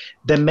where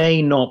there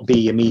may not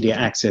be immediate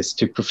access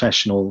to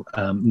professional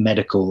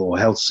medical or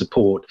health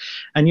support.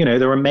 And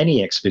there are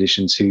many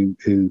expeditions who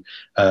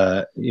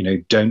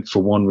don't,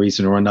 for one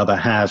reason or another,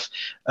 have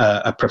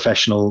a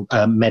professional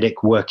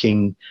medic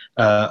working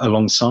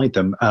alongside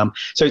them.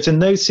 So it's in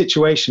those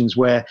situations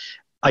where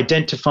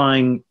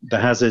identifying the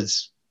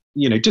hazards,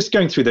 just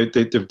going through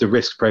the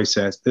risk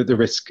process, the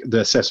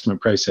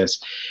assessment process,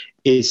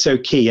 is so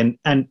key,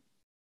 and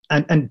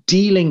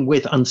dealing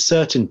with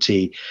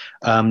uncertainty,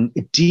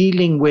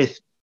 dealing with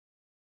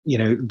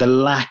the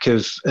lack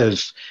of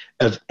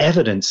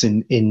evidence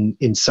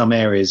in some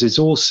areas is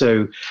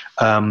also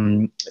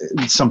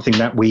something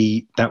that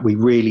we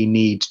really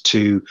need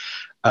to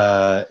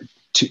or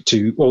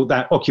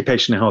that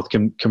occupational health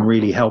can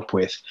really help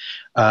with,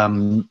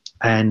 and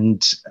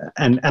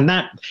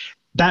that.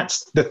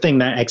 that's the thing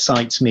that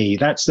excites me.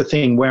 That's the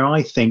thing where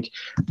I think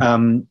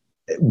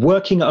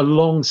working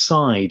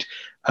alongside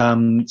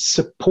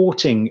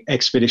supporting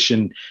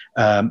expedition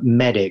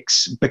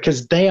medics,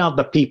 because they are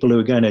the people who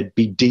are going to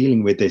be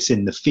dealing with this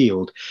in the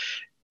field,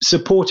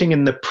 supporting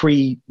in the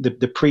pre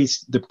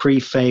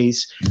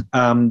phase,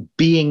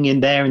 being in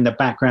there in the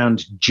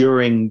background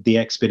during the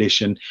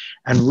expedition,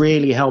 and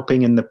really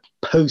helping in the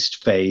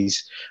post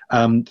phase,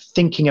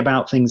 thinking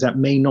about things that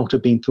may not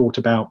have been thought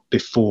about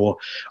before,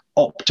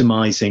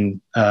 optimizing.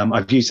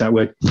 I've used that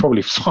word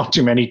probably far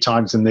too many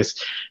times in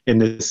this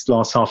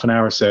last half an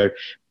hour or so,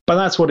 but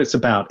that's what it's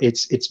about.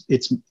 It's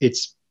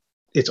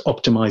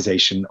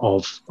optimization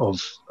of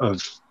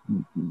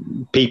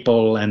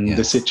people and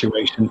the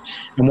situation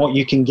and what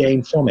you can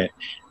gain from it.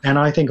 And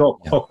I think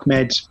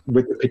Ocmed,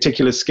 with the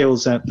particular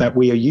skills that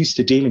we are used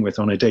to dealing with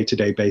on a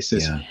day-to-day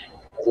basis, has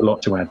a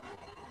lot to add.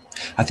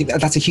 I think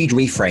that's a huge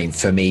reframe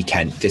for me,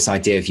 Kent, this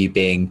idea of you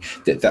being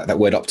that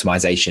word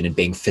optimization and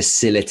being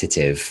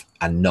facilitative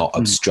and not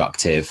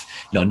obstructive,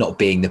 not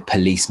being the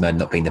policeman,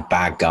 not being the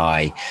bad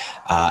guy,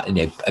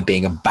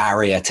 being a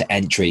barrier to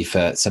entry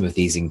for some of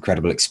these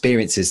incredible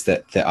experiences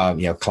that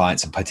our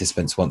clients and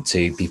participants want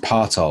to be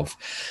part of.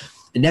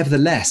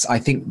 Nevertheless, I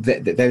think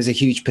that there's a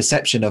huge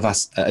perception of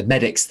us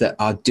medics that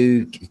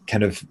do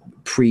kind of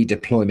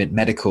pre-deployment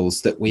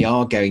medicals, that we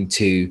are going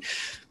to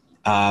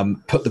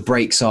put the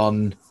brakes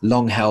on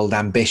long-held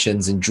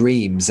ambitions and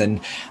dreams.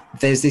 And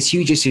there's this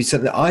huge issue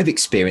that I've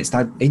experienced.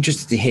 I'm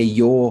interested to hear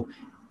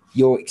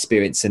your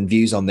experience and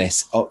views on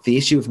this, the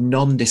issue of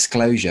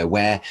non-disclosure,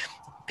 where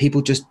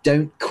people just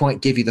don't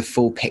quite give you the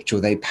full picture,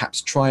 or they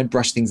perhaps try and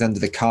brush things under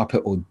the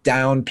carpet or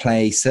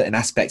downplay certain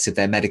aspects of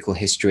their medical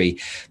history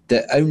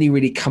that only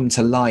really come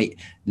to light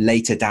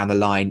later down the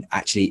line,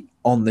 actually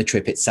on the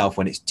trip itself,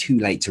 when it's too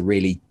late to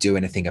really do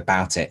anything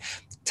about it.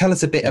 Tell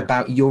us a bit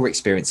about your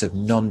experience of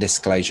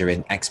non-disclosure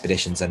in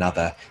expeditions and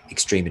other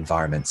extreme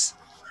environments.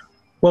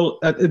 Well,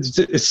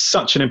 it's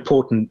such an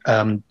important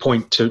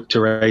point to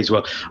raise.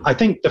 Well, I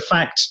think the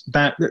fact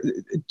that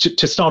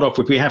to start off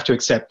with, we have to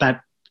accept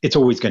that it's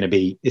always going to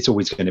be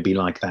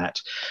like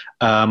that,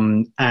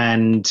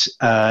 and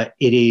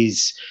it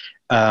is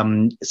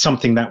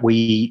something that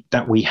we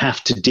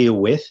have to deal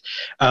with.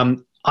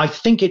 I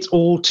think it's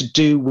all to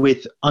do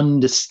with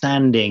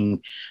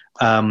understanding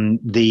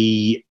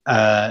why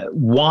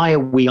are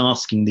we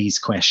asking these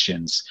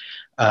questions,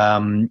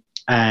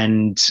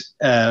 and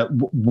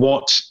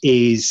what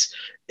is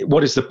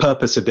the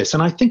purpose of this?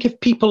 And I think if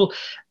people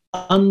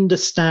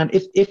understand,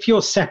 if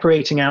you're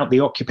separating out the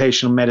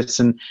occupational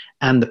medicine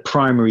and the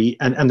primary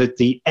and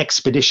the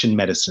expedition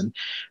medicine,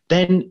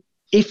 then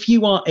if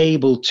you are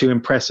able to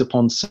impress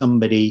upon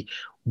somebody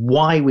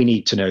why we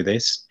need to know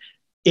this,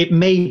 it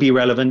may be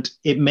relevant,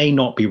 it may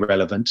not be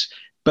relevant,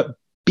 but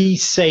be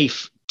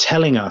safe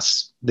telling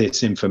us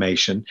this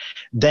information,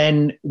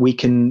 then we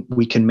can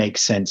make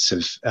sense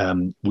of,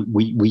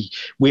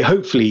 we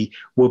hopefully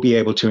will be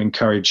able to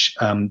encourage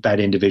that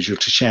individual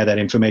to share that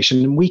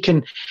information, and we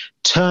can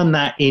turn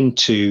that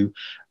into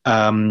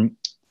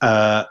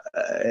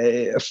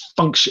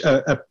function.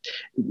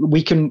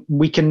 We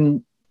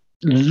can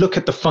look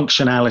at the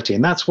functionality,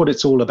 and that's what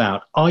it's all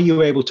about. Are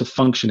you able to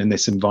function in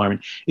this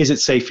environment? Is it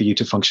safe for you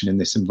to function in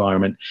this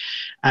environment?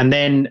 And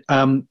then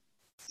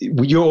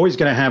you're always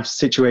going to have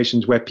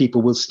situations where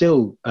people will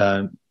still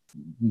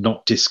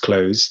not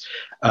disclose.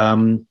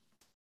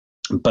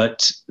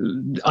 But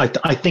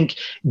I think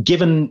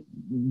given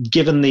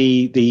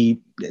the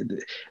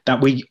that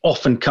we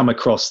often come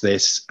across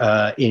this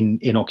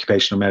in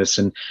occupational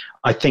medicine,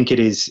 I think it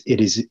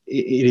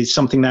is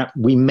something that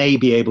we may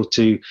be able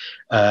to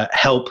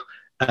help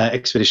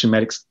expedition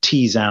medics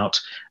tease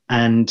out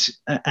and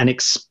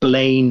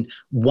explain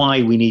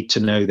why we need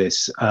to know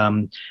this,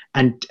 and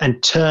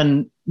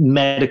turn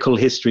medical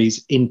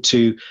histories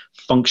into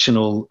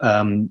functional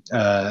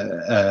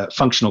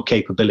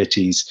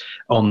capabilities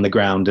on the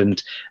ground,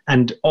 and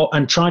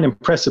try and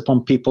impress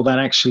upon people that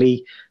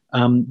actually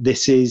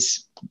this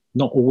is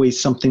not always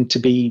something to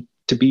be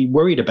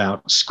worried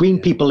about.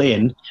 Screen people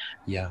in,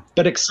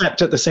 but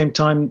accept at the same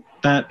time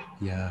that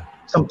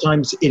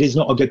sometimes it is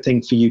not a good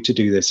thing for you to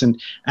do this,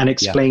 and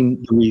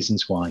explain the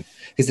reasons why.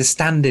 Because the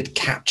standard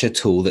capture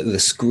tool, the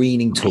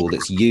screening tool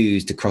that's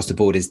used across the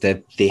board is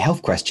the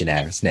health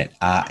questionnaire, isn't it?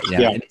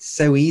 And it's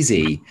so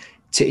easy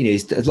to,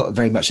 it's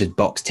very much a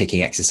box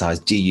ticking exercise.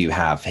 Do you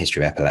have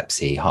history of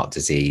epilepsy, heart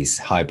disease,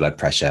 high blood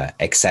pressure,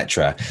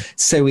 etc.?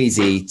 So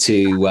easy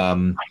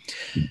to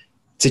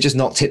just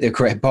not tick the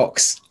correct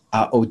box,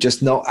 or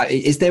just not.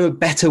 Is there a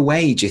better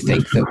way, do you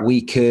think, that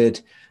we could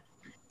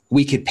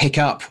pick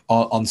up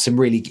on some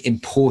really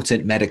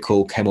important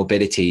medical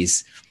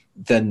comorbidities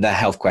than the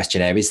health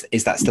questionnaire?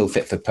 Is that still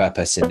fit for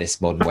purpose in this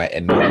modern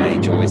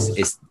age, or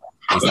is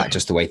that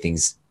just the way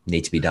things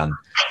need to be done?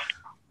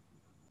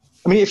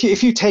 I mean,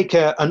 if you take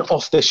an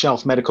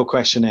off-the-shelf medical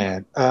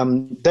questionnaire,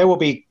 there will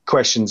be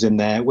questions in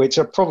there which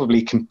are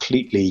probably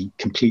completely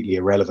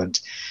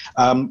irrelevant.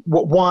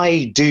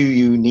 Why do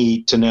you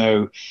need to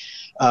know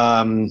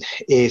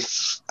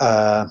if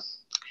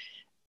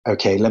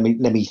Okay, let me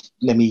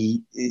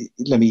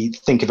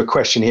think of a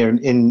question here.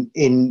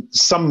 In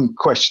some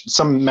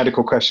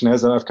medical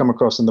questionnaires that I've come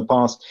across in the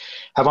past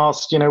have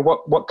asked,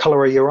 what color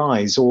are your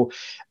eyes? Or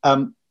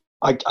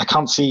I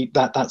can't see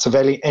that that's of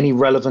any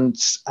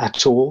relevance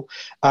at all.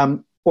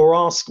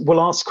 Or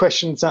will ask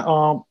questions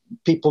that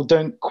people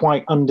don't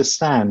quite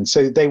understand.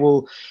 So they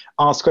will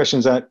ask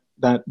questions that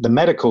the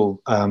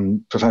medical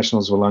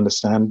professionals will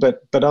understand,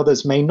 but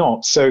others may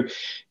not. So,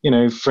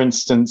 for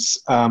instance,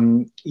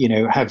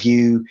 have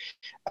you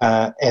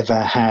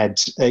ever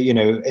had,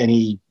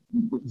 any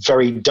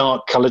very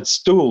dark coloured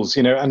stools,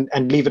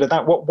 and leave it at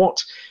that.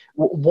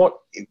 What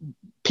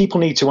people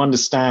need to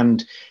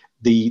understand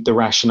the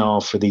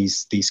rationale for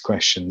these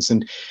questions,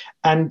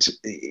 and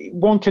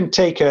one can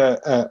take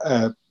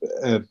a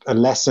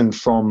lesson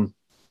from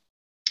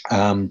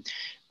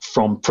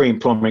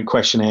pre-employment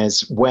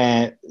questionnaires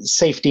where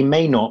safety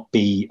may not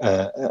be,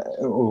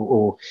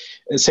 or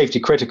safety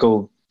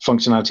critical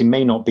functionality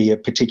may not be a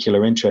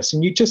particular interest,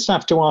 and you just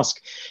have to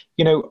ask,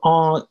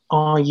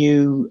 are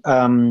you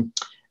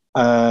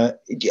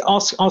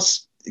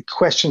ask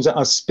questions that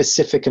are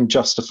specific and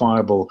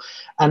justifiable,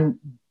 and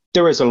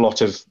there is a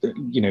lot of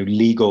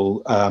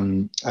legal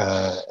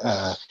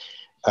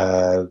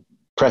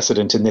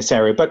precedent in this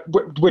area, but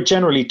we're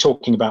generally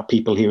talking about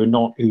people who are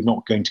not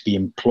going to be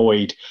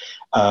employed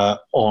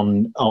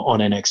on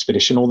an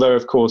expedition. Although,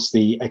 of course,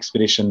 the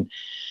expedition,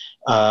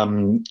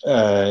 there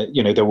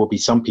will be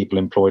some people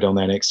employed on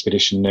that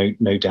expedition,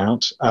 no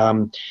doubt.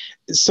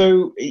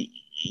 So,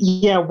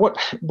 yeah, what?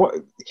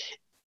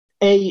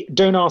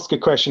 Don't ask a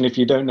question if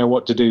you don't know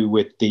what to do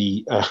with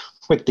the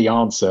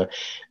answer.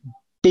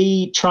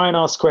 B, try and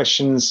ask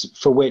questions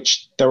for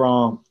which there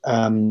are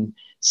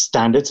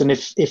standards, and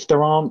if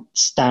there aren't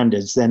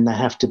standards, then there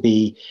have to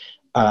be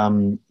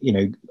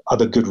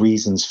other good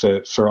reasons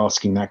for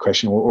asking that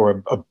question,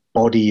 or a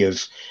body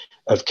of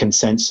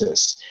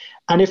consensus.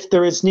 And if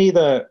there is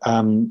neither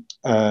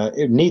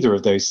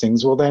of those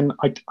things, well, then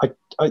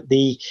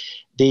the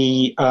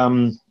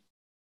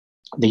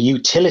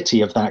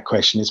utility of that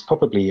question is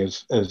probably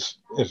of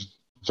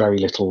very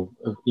little.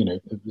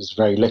 Is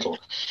very little.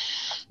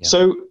 Yeah.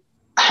 So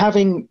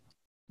having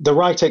the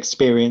right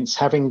experience,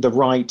 having the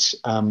right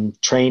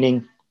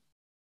training,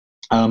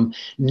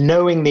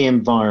 knowing the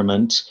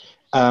environment,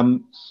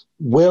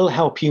 will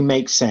help you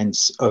make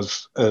sense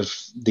of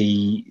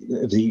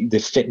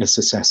the fitness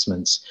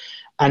assessments,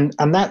 and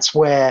that's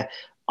where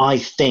I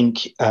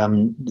think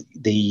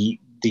the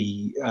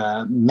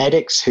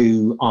medics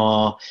who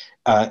are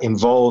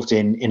involved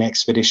in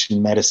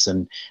expedition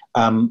medicine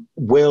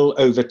will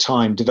over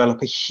time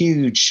develop a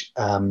huge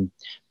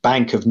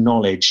bank of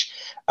knowledge.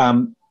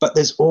 But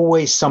there's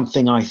always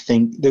something, I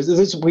think,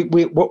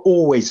 we're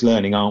always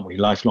learning, aren't we?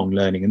 Lifelong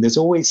learning. And there's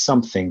always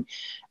something,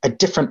 a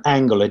different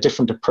angle, a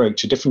different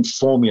approach, a different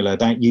formula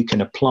that you can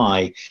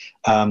apply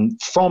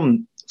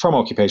from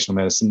occupational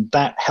medicine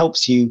that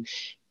helps you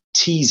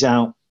tease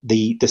out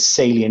the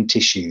salient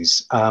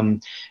issues.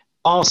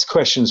 Ask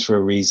questions for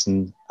a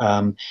reason,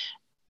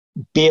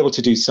 be able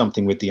to do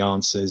something with the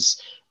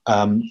answers,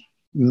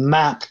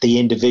 map the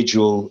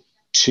individual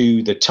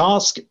to the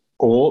task,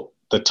 or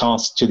the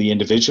task to the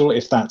individual,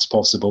 if that's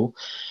possible.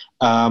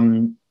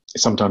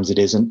 Sometimes it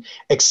isn't,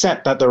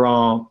 except that there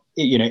are,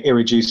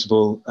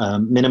 irreducible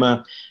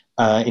minima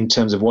in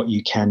terms of what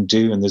you can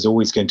do, and there's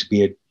always going to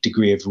be a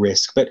degree of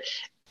risk. But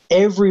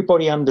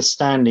everybody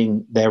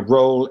understanding their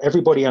role,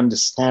 everybody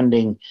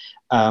understanding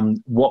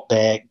what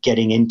they're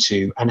getting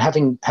into, and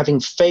having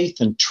faith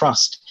and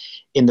trust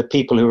in the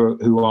people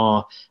who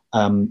are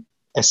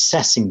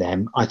assessing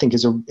them, I think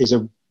is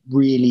a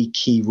really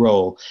key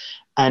role.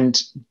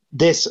 And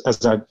this,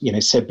 as I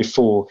said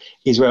before,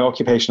 is where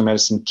occupational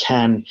medicine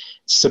can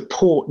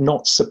support,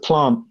 not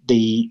supplant,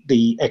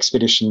 the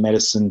expedition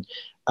medicine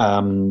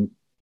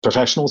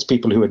professionals,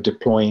 people who are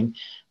deploying.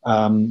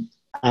 And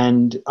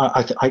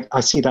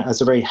I see that as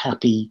a very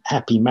happy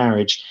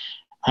marriage.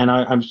 And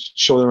I'm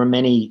sure there are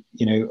many,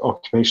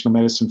 occupational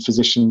medicine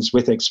physicians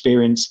with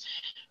experience,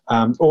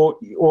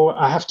 or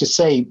I have to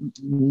say,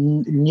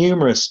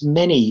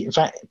 many, in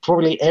fact,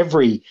 probably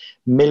every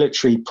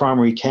military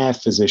primary care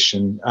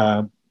physician,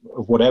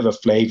 of whatever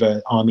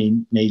flavor,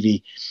 Army,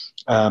 Navy,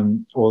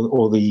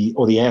 or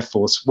the Air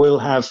Force, will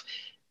have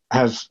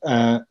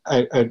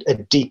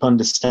a deep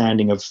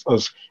understanding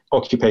of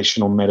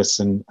occupational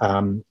medicine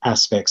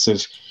aspects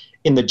of,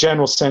 in the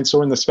general sense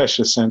or in the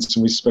specialist sense.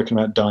 And we've spoken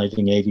about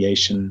diving,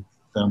 aviation,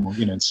 thermal,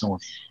 and so on.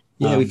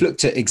 Yeah, we've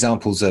looked at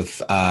examples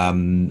of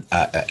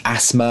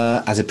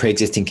asthma as a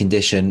pre-existing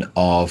condition,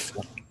 of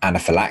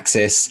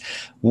anaphylaxis.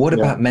 What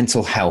about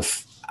mental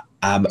health?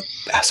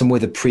 Someone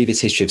with a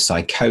previous history of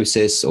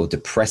psychosis or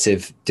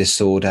depressive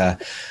disorder,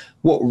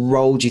 what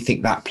role do you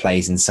think that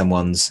plays in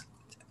someone's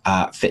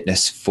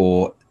fitness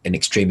for an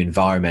extreme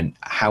environment?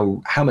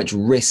 How much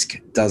risk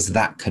does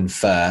that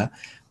confer,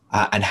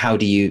 and how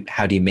do you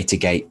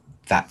mitigate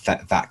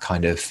that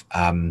kind of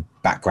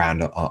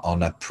background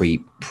on a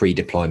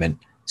pre-deployment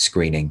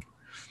screening?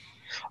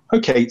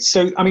 Okay,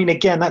 so I mean,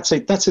 again, that's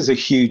a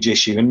huge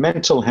issue, and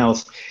mental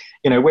health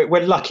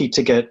we're lucky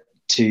to get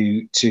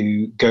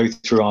to go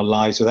through our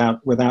lives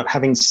without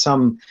having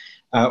some,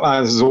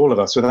 as all of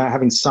us, without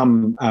having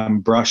some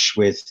brush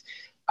with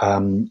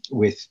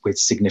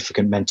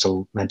significant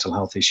mental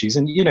health issues.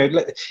 And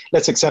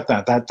let's accept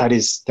that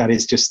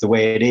is just the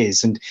way it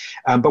is. And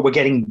but we're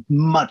getting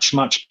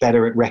much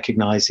better at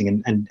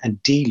recognizing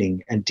and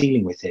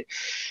dealing with it.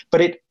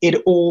 But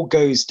it all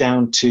goes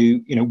down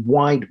to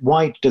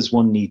why does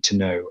one need to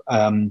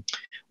know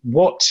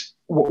what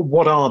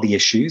are the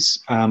issues?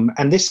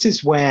 And this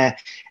is where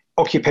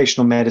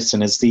occupational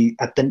medicine at the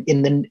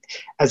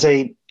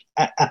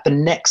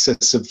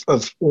nexus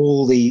of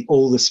all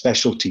the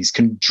specialties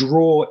can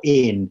draw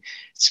in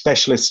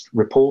specialist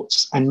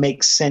reports and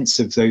make sense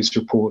of those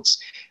reports,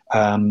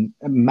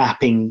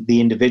 mapping the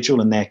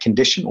individual and their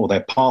condition or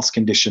their past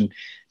condition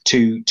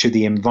to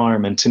the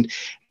environment.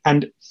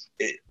 And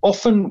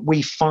often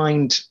we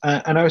find,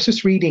 and I was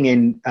just reading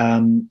in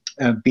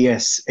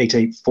BS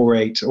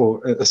 8848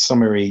 or a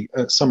summary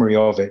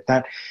of it,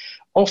 that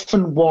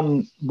often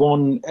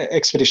one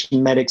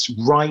expedition medics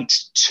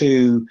write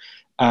to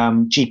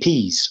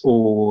GPs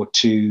or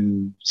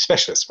to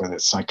specialists, whether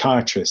it's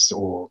psychiatrists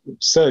or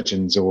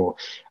surgeons, or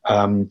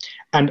and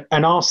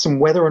ask them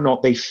whether or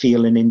not they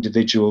feel an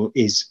individual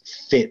is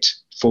fit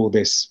for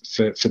this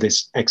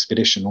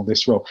expedition or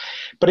this role.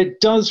 But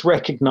it does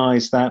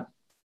recognize that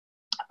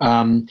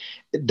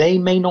they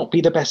may not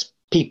be the best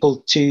people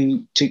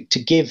to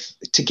give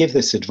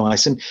this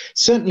advice. And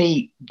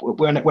certainly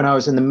when I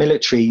was in the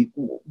military,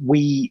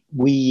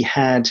 we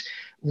had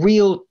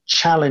real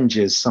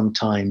challenges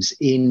sometimes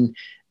in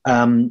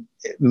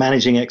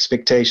managing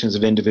expectations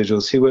of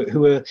individuals who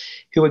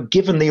were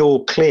given the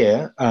all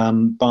clear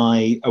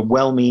by a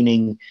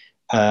well-meaning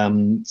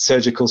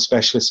surgical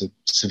specialist, a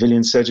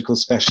civilian surgical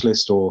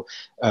specialist, or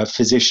a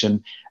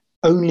physician,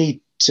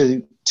 only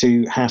to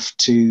have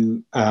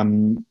to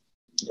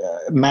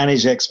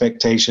manage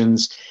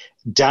expectations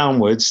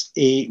downwards,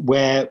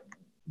 where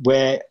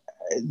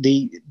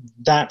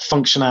that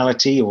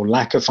functionality or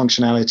lack of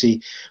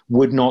functionality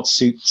would not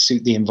suit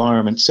the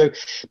environment. So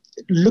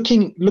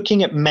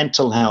looking at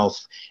mental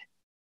health,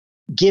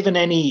 given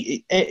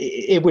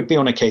it would be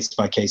on a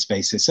case-by-case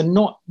basis, and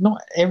not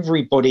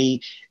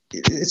everybody,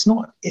 it's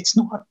not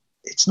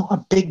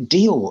a big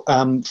deal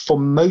for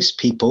most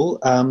people.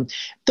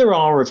 There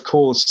are, of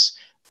course,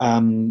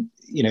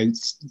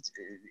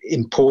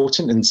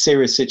 important and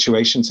serious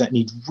situations that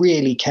need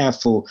really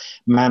careful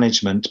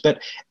management.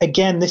 But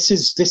again, this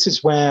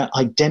is where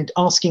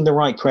asking the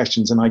right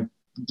questions and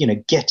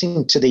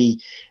getting to the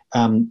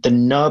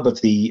nub of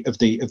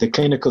the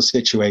clinical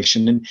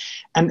situation,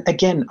 and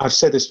again, I've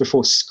said this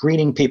before,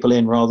 screening people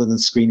in rather than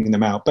screening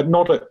them out, but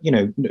not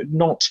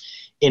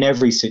in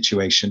every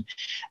situation.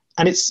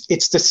 And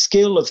it's the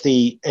skill of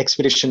the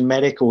expedition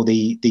medic or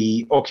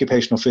the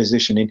occupational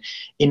physician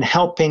in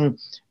helping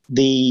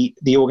the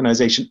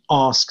organization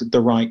ask the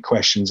right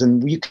questions,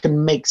 and you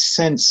can make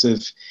sense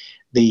of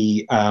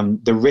the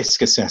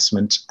risk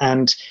assessment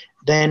and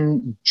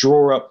then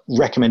draw up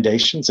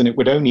recommendations, and it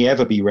would only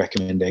ever be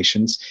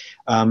recommendations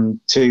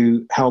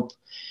to help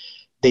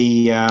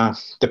the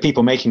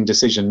people making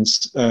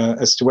decisions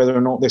as to whether or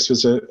not this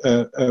was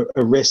a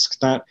risk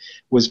that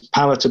was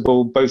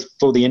palatable, both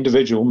for the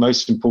individual,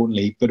 most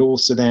importantly, but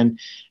also then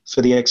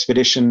for the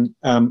expedition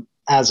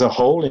as a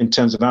whole in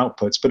terms of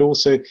outputs, but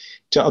also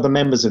to other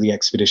members of the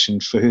expedition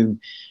for whom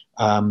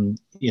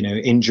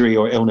injury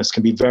or illness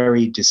can be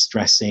very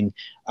distressing,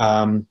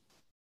 and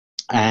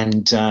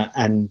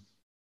can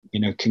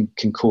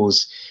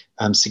cause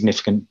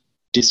significant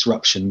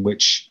disruption,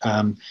 which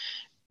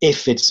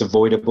if it's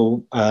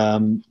avoidable,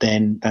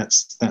 then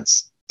that's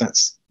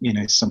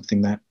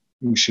something that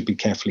should be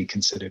carefully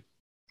considered.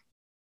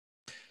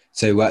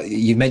 So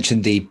you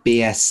mentioned the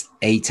BS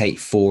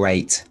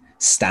 8848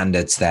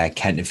 standards there,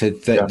 Kent. For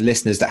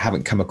listeners that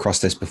haven't come across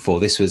this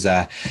before, this was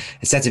a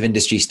set of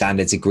industry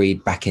standards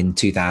agreed back in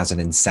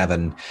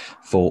 2007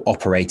 for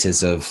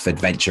operators of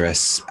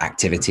adventurous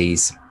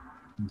activities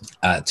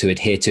to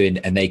adhere to,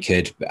 and they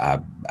could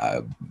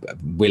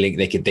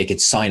they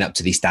could sign up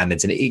to these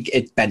standards, and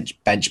it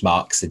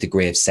benchmarks a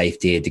degree of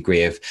safety, a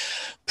degree of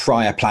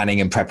prior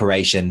planning and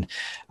preparation.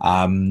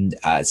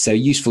 So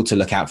useful to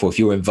look out for if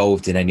you're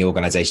involved in any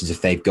organizations,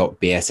 if they've got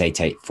BS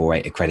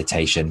 8848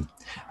 accreditation.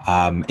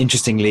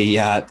 Interestingly,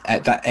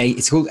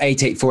 it's called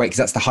 8848 because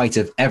that's the height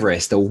of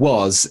Everest, or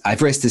was.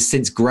 Everest has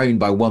since grown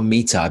by 1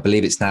 meter. I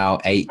believe it's now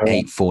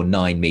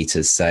 8849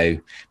 meters. So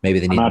maybe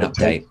they need an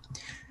update.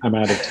 I'm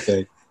out of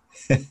today.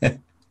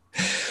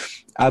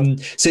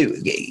 So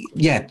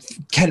yeah,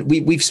 Ken,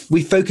 we've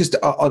focused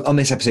on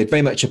this episode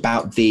very much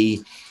about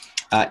the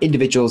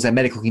individuals, their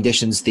medical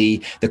conditions,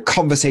 the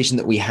conversation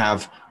that we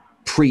have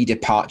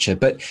pre-departure,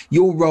 but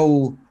your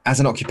role as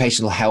an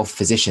occupational health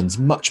physician is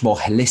much more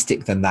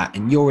holistic than that,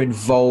 and you're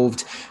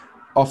involved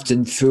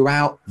often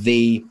throughout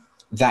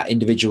that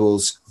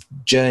individual's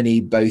journey,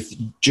 both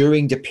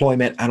during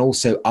deployment and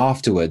also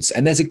afterwards.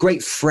 And there's a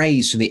great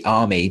phrase from the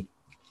Army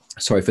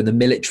for the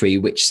military,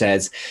 which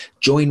says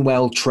join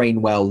well,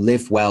 train well,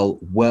 live well,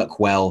 work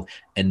well,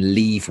 and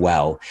leave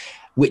well,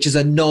 which is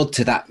a nod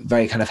to that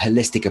very kind of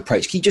holistic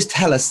approach. Can you just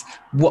tell us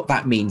what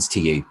that means to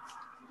you?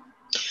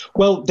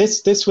 Well,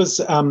 this was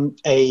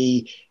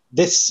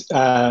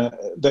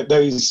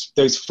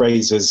those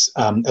phrases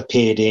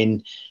appeared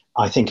in,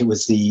 I think it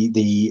was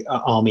the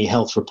Army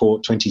Health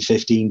Report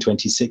 2015,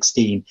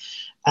 2016.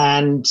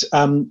 And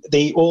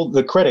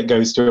the credit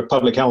goes to a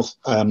public health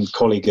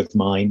colleague of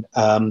mine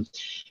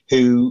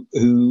who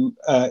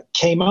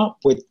came up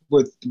with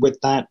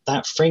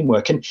that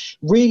framework. And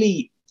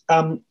really,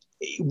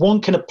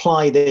 one can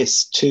apply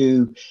this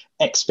to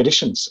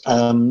expeditions.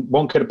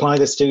 One could apply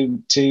this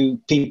to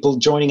people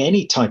joining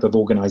any type of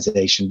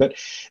organization. But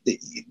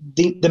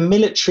the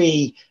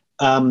military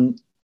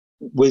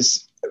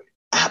was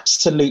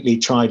absolutely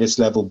tried its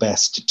level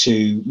best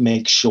to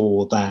make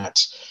sure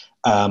that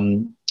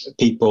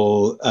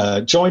people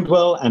joined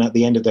well, and at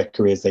the end of their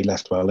careers they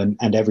left well,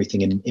 and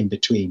everything in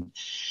between.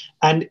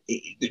 And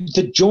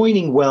the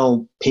joining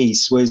well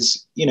piece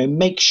was,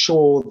 make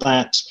sure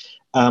that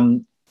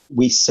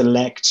we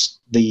select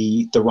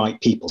the right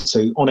people.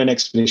 So on an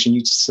expedition,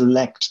 you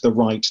select the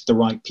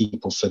right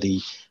people for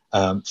the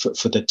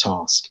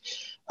task.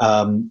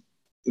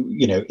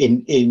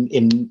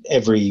 In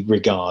every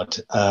regard.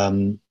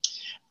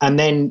 And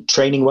then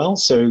training well.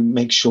 So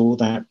make sure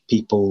that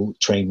people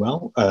train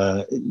well.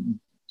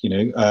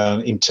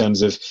 In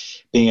terms of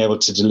being able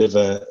to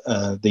deliver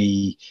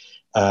the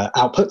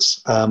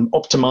outputs,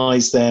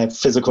 optimize their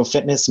physical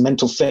fitness,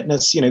 mental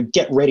fitness.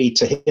 Get ready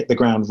to hit the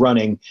ground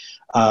running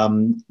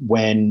when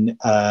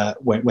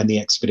the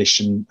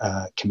expedition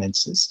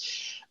commences.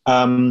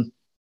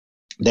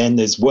 Then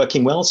there's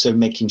working well, so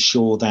making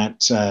sure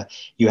that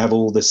you have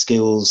all the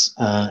skills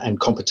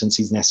and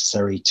competencies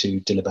necessary to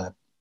deliver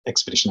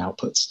expedition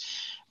outputs.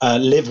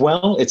 Live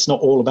well. It's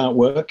not all about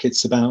work.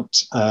 It's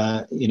about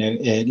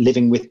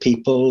living with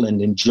people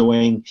and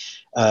enjoying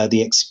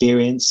the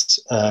experience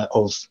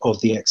of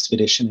the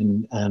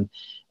expedition, and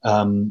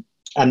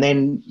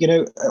then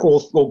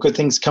all good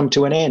things come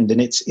to an end, and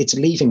it's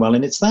leaving well,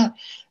 and it's that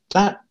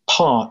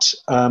part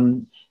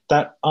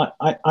that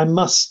I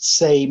must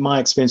say my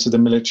experience with the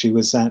military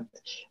was that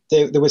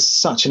there was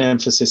such an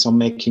emphasis on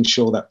making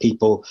sure that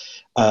people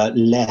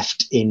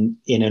left in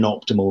an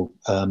optimal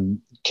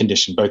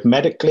condition, both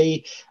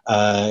medically,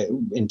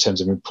 in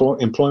terms of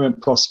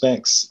employment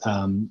prospects,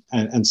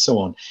 and so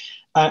on.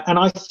 And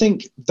I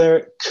think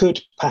there could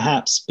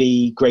perhaps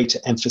be greater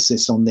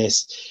emphasis on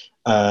this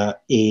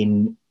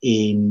in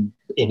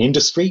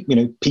industry.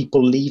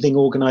 People leaving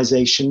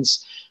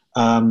organizations,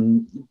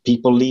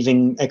 people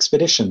leaving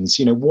expeditions.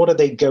 What are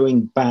they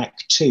going back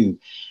to?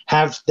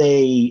 Have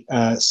they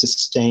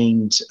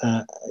sustained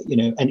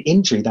an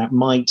injury that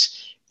might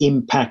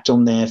impact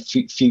on their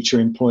future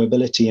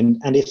employability?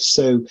 And if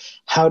so,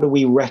 how do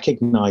we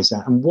recognize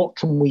that? And what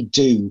can we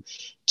do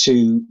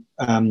to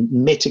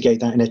mitigate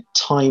that in a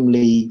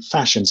timely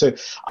fashion? So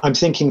I'm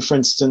thinking, for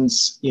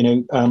instance,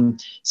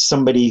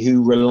 somebody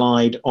who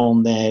relied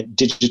on their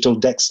digital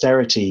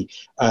dexterity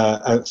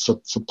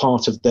for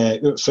part of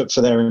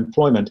for their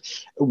employment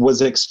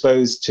was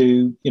exposed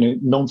to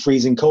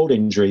non-freezing cold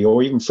injury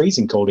or even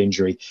freezing cold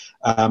injury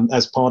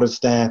as part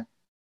of their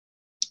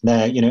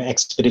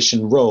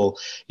expedition role.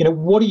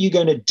 What are you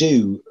going to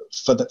do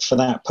for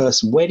that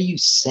person? Where do you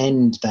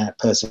send that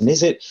person?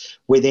 Is it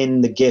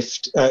within the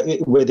gift,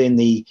 within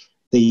the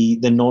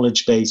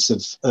knowledge base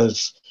of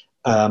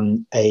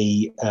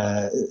a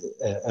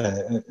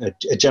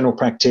general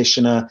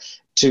practitioner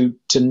to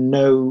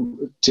know,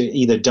 to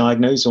either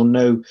diagnose or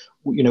know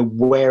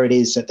where it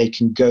is that they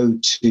can go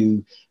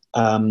to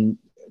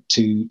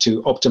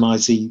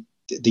optimize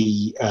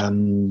the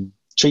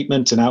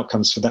treatment and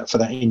outcomes for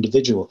that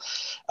individual.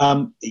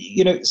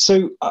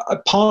 So a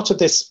part of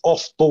this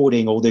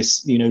offboarding or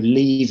this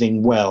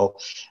leaving well,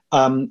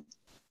 I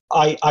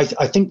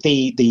think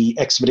the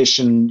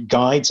expedition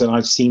guides that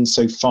I've seen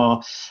so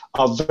far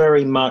are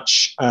very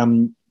much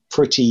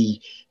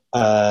pretty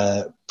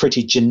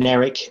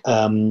generic.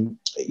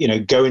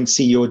 Go and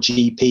see your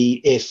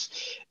GP if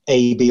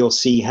A, B, or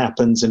C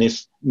happens, and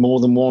if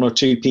more than one or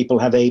two people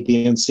have A,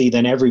 B, and C,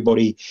 then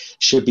everybody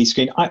should be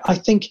screened. I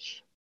think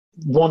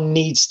one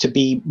needs to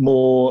be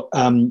more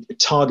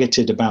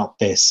targeted about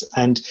this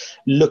and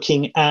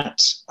looking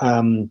at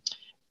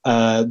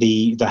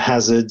the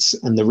hazards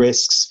and the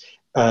risks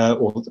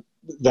or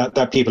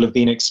that people have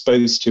been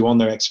exposed to on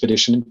their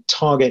expedition, and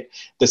target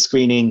the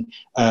screening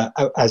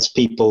as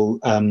people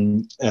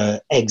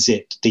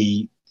exit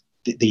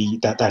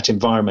that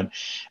environment.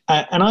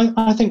 And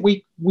I think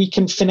we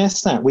can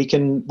finesse that. We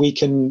can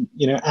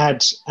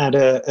add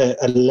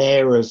a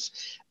layer of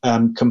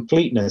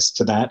completeness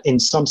to that in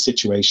some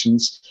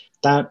situations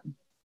that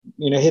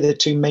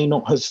hitherto may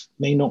not have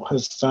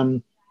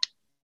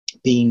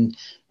been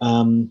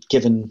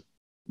given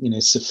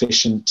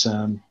sufficient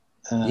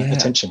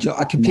attention.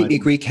 I completely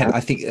agree, Ken. I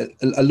think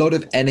a lot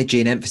of energy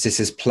and emphasis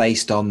is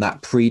placed on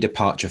that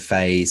pre-departure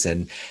phase,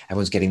 and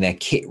everyone's getting their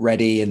kit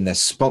ready and their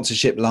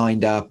sponsorship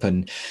lined up.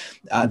 And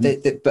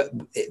but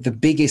the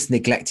biggest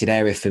neglected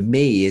area for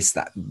me is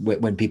that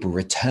when people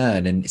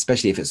return, and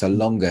especially if it's a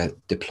longer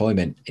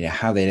deployment,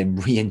 how they then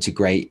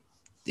reintegrate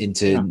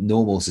into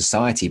normal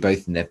society,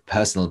 both in their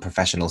personal and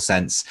professional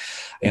sense.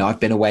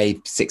 I've been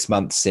away 6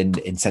 months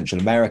in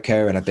Central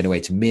America, and I've been away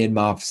to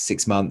Myanmar for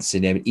 6 months.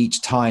 And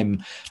each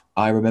time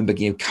I remember,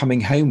 coming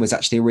home was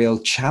actually a real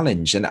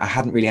challenge, and I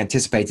hadn't really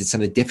anticipated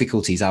some of the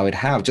difficulties I would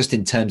have, just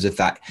in terms of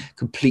that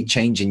complete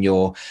change in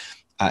your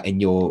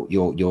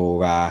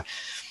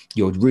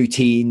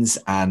routines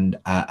and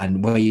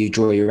where you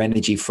draw your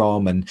energy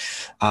from, and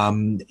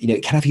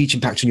it can have a huge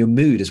impact on your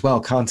mood as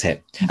well, can't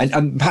it?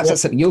 And perhaps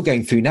that's something you're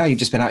going through now. You've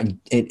just been out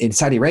in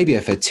Saudi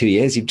Arabia for 2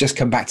 years. You've just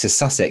come back to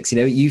Sussex.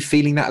 Are you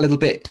feeling that a little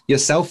bit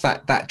yourself?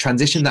 That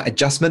transition, that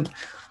adjustment?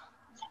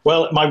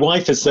 Well, my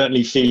wife is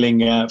certainly feeling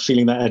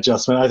that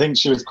adjustment. I think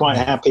she was quite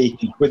happy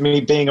with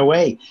me being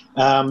away,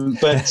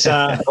 but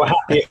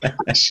happy.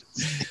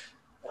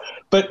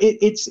 But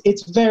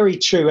it's very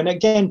true. And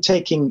again,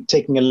 taking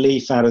a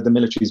leaf out of the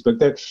military's book,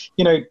 there,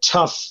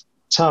 tough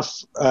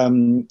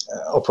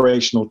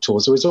operational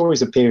tours. There was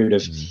always a period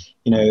of,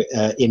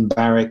 in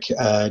barrack,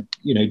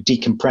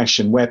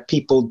 decompression, where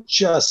people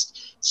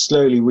just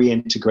slowly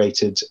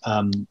reintegrated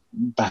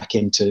back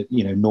into,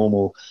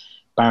 normal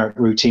barrack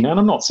routine. And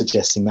I'm not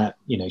suggesting that,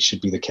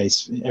 should be the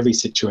case in every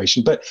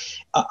situation, but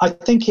I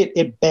think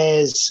it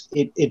bears,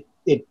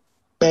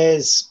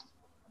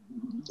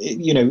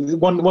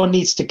 one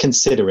needs to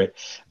consider it,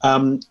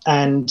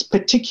 and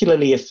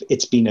particularly if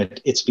it's been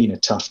a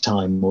tough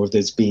time, or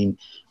there's been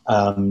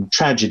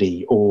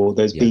tragedy, or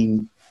there's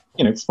been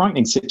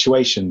frightening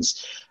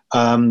situations.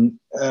 That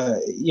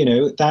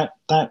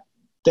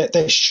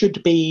there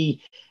should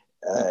be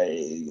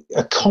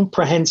a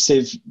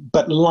comprehensive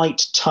but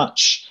light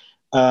touch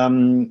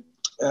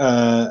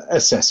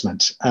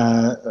assessment.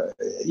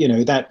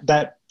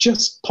 That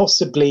just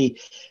possibly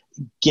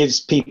gives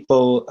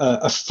people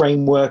a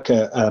framework,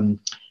 a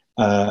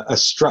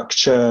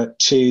structure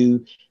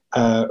to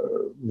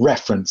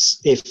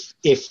reference if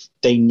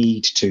they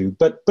need to,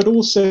 but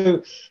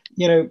also,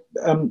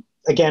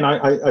 again,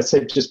 I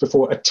said just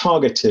before, a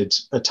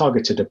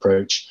targeted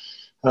approach.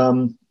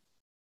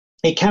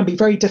 It can be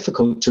very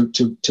difficult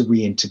to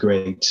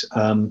reintegrate,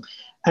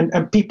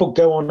 and people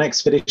go on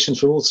expeditions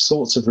for all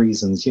sorts of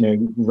reasons,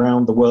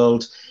 around the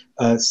world,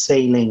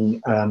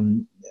 sailing,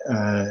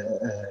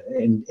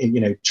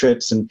 in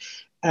trips, and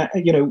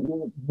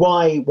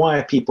why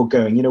are people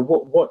going?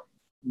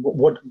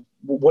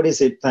 What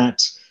is it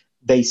that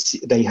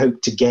they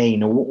hope to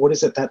gain, or what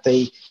is it that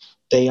they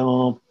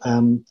are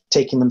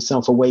taking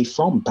themselves away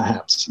from,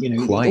 perhaps?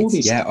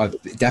 Quite. I've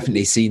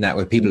definitely seen that,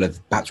 where people have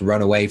perhaps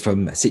run away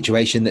from a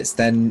situation that's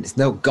then it's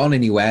not gone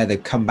anywhere.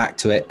 They've come back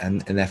to it,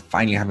 and they're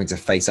finally having to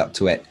face up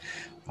to it.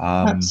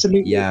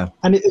 Absolutely. And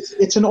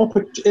it's an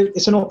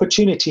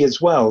opportunity as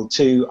well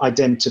to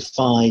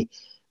identify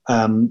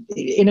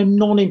in a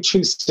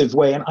non-intrusive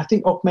way. And I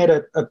think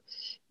Ahmed,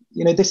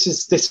 this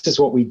is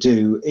what we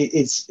do,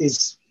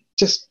 is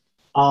just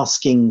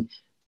asking,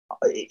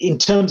 in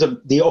terms of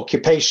the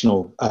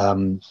occupational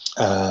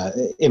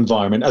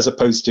environment, as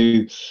opposed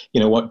to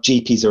what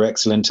GPs are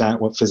excellent at,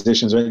 what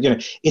physicians are.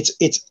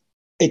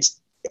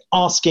 It's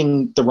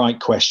asking the right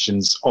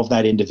questions of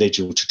that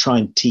individual to try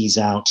and tease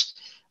out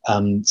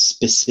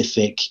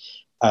specific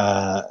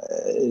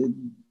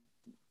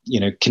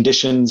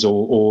conditions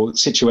or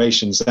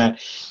situations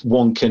that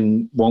one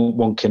can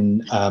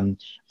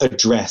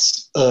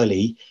address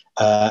early,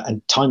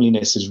 and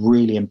timeliness is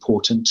really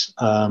important.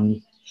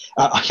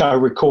 I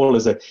recall,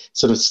 as a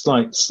sort of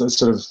slight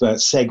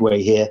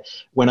segue here,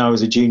 when I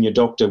was a junior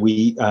doctor,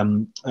 we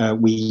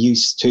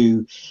used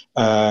to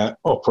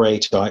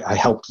operate. I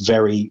helped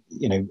very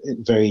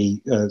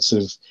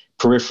sort of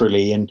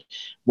peripherally in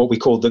what we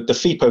called the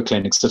FIPO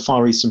clinics, the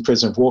Far Eastern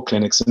Prisoner of War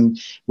clinics, and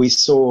we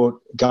saw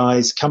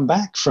guys come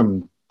back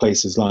from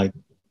places like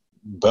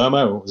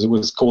Burma, as it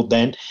was called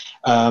then,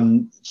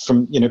 from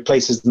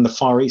places in the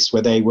Far East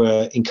where they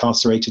were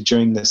incarcerated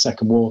during the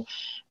Second War,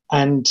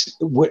 and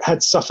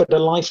had suffered a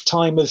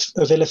lifetime of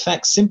ill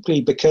effects,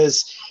 simply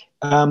because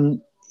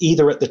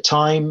either at the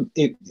time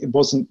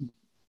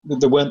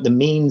there weren't the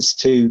means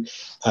to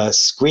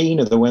screen,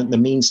 or there weren't the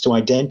means to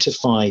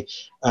identify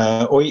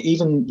or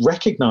even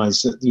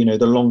recognize that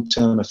the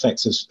long-term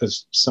effects of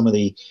some of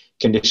the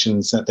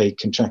conditions that they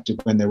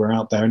contracted when they were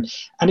out there.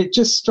 And it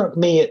just struck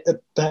me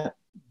that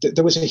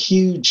there was a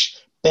huge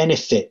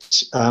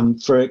benefit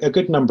for a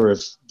good number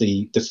of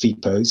the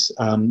FIPOs,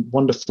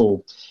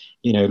 wonderful,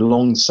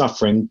 long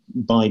suffering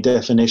by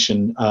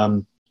definition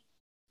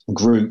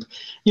group,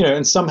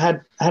 and some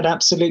had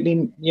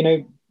absolutely,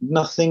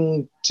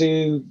 nothing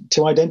to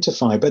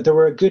identify, but there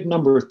were a good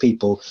number of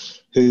people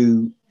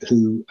who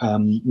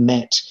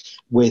met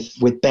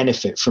with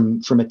benefit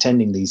from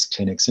attending these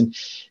clinics. And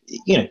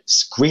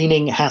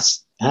screening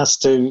has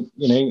to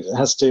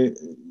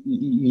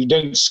you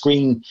don't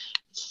screen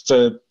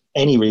for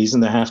any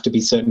reason, there have to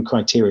be certain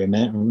criteria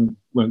met. I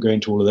won't go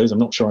into all of those. I'm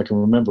not sure I can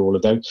remember all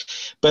of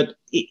those, but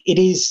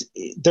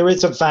there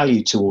is a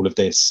value to all of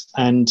this.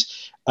 And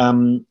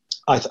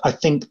I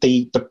think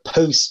the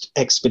post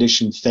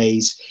expedition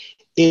phase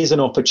is an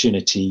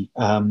opportunity.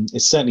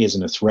 It certainly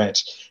isn't a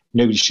threat.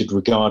 Nobody should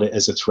regard it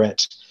as a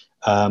threat.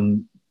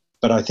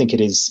 But I think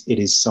it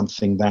is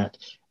something that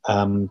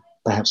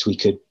perhaps we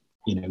could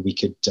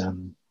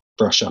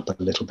brush up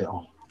a little bit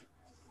on.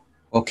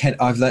 Well, Kent,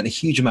 I've learned a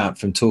huge amount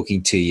from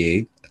talking to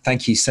you.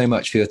 Thank you so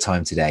much for your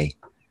time today.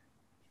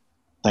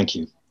 Thank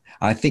you.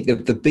 I think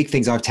the big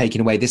things I've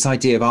taken away, this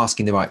idea of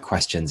asking the right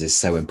questions is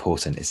so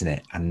important, isn't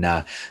it?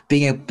 And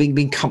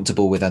being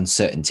comfortable with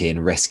uncertainty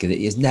and risk. It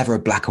is never a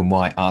black and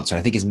white answer.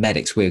 I think as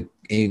medics, we're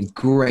in a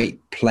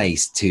great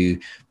place to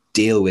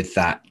deal with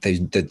that,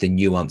 the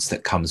nuance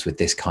that comes with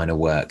this kind of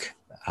work.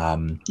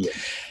 And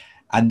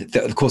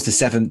of course,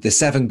 the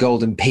seven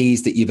golden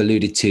P's that you've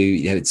alluded to,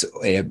 it's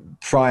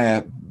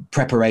prior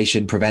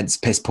preparation prevents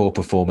piss poor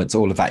performance,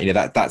 all of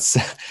that,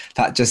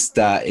 that just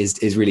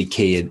is really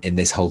key in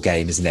this whole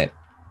game, isn't it?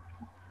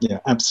 Yeah,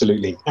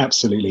 absolutely.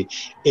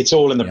 It's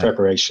all in the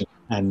preparation,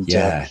 and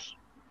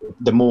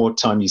the more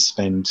time you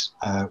spend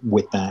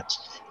with that,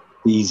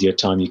 the easier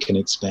time you can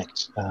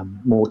expect,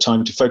 more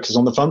time to focus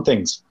on the fun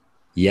things.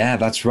 Yeah,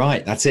 that's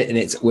right. That's it. And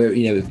we're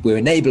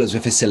enablers, we're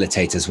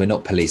facilitators. We're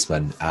not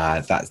policemen.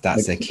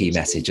 That's a key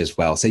message as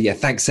well. So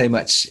thanks so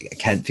much,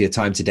 Kent, for your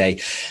time today.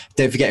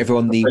 Don't forget,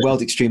 everyone, the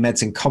World Extreme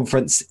Medicine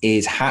Conference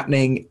is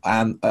happening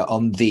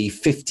on the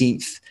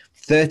 13th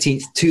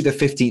to the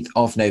 15th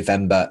of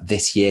November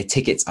this year.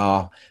 Tickets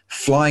are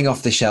flying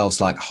off the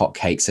shelves like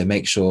hotcakes, so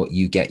make sure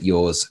you get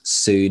yours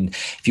soon.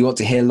 If you want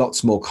to hear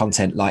lots more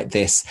content like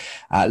this,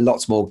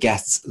 lots more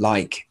guests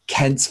like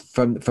Kent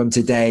from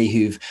today,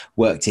 who've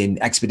worked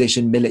in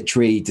expedition,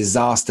 military,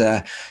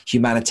 disaster,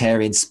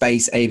 humanitarian,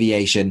 space,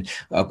 aviation,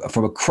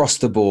 from across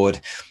the board,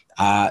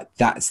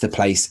 that's the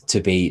place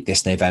to be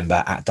this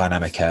November at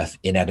Dynamic Earth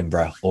in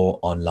Edinburgh or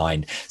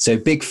online. So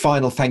big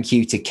final thank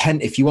you to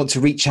Kent. If you want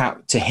to reach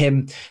out to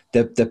him,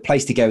 the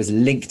place to go is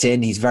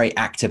LinkedIn. He's very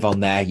active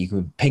on there. You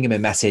can ping him a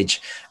message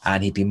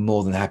and he'd be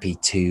more than happy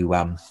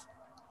to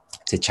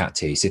chat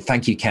to you. So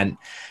thank you, Kent.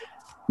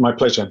 My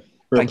pleasure.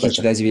 Thank you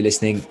to those of you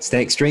listening.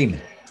 Stay extreme.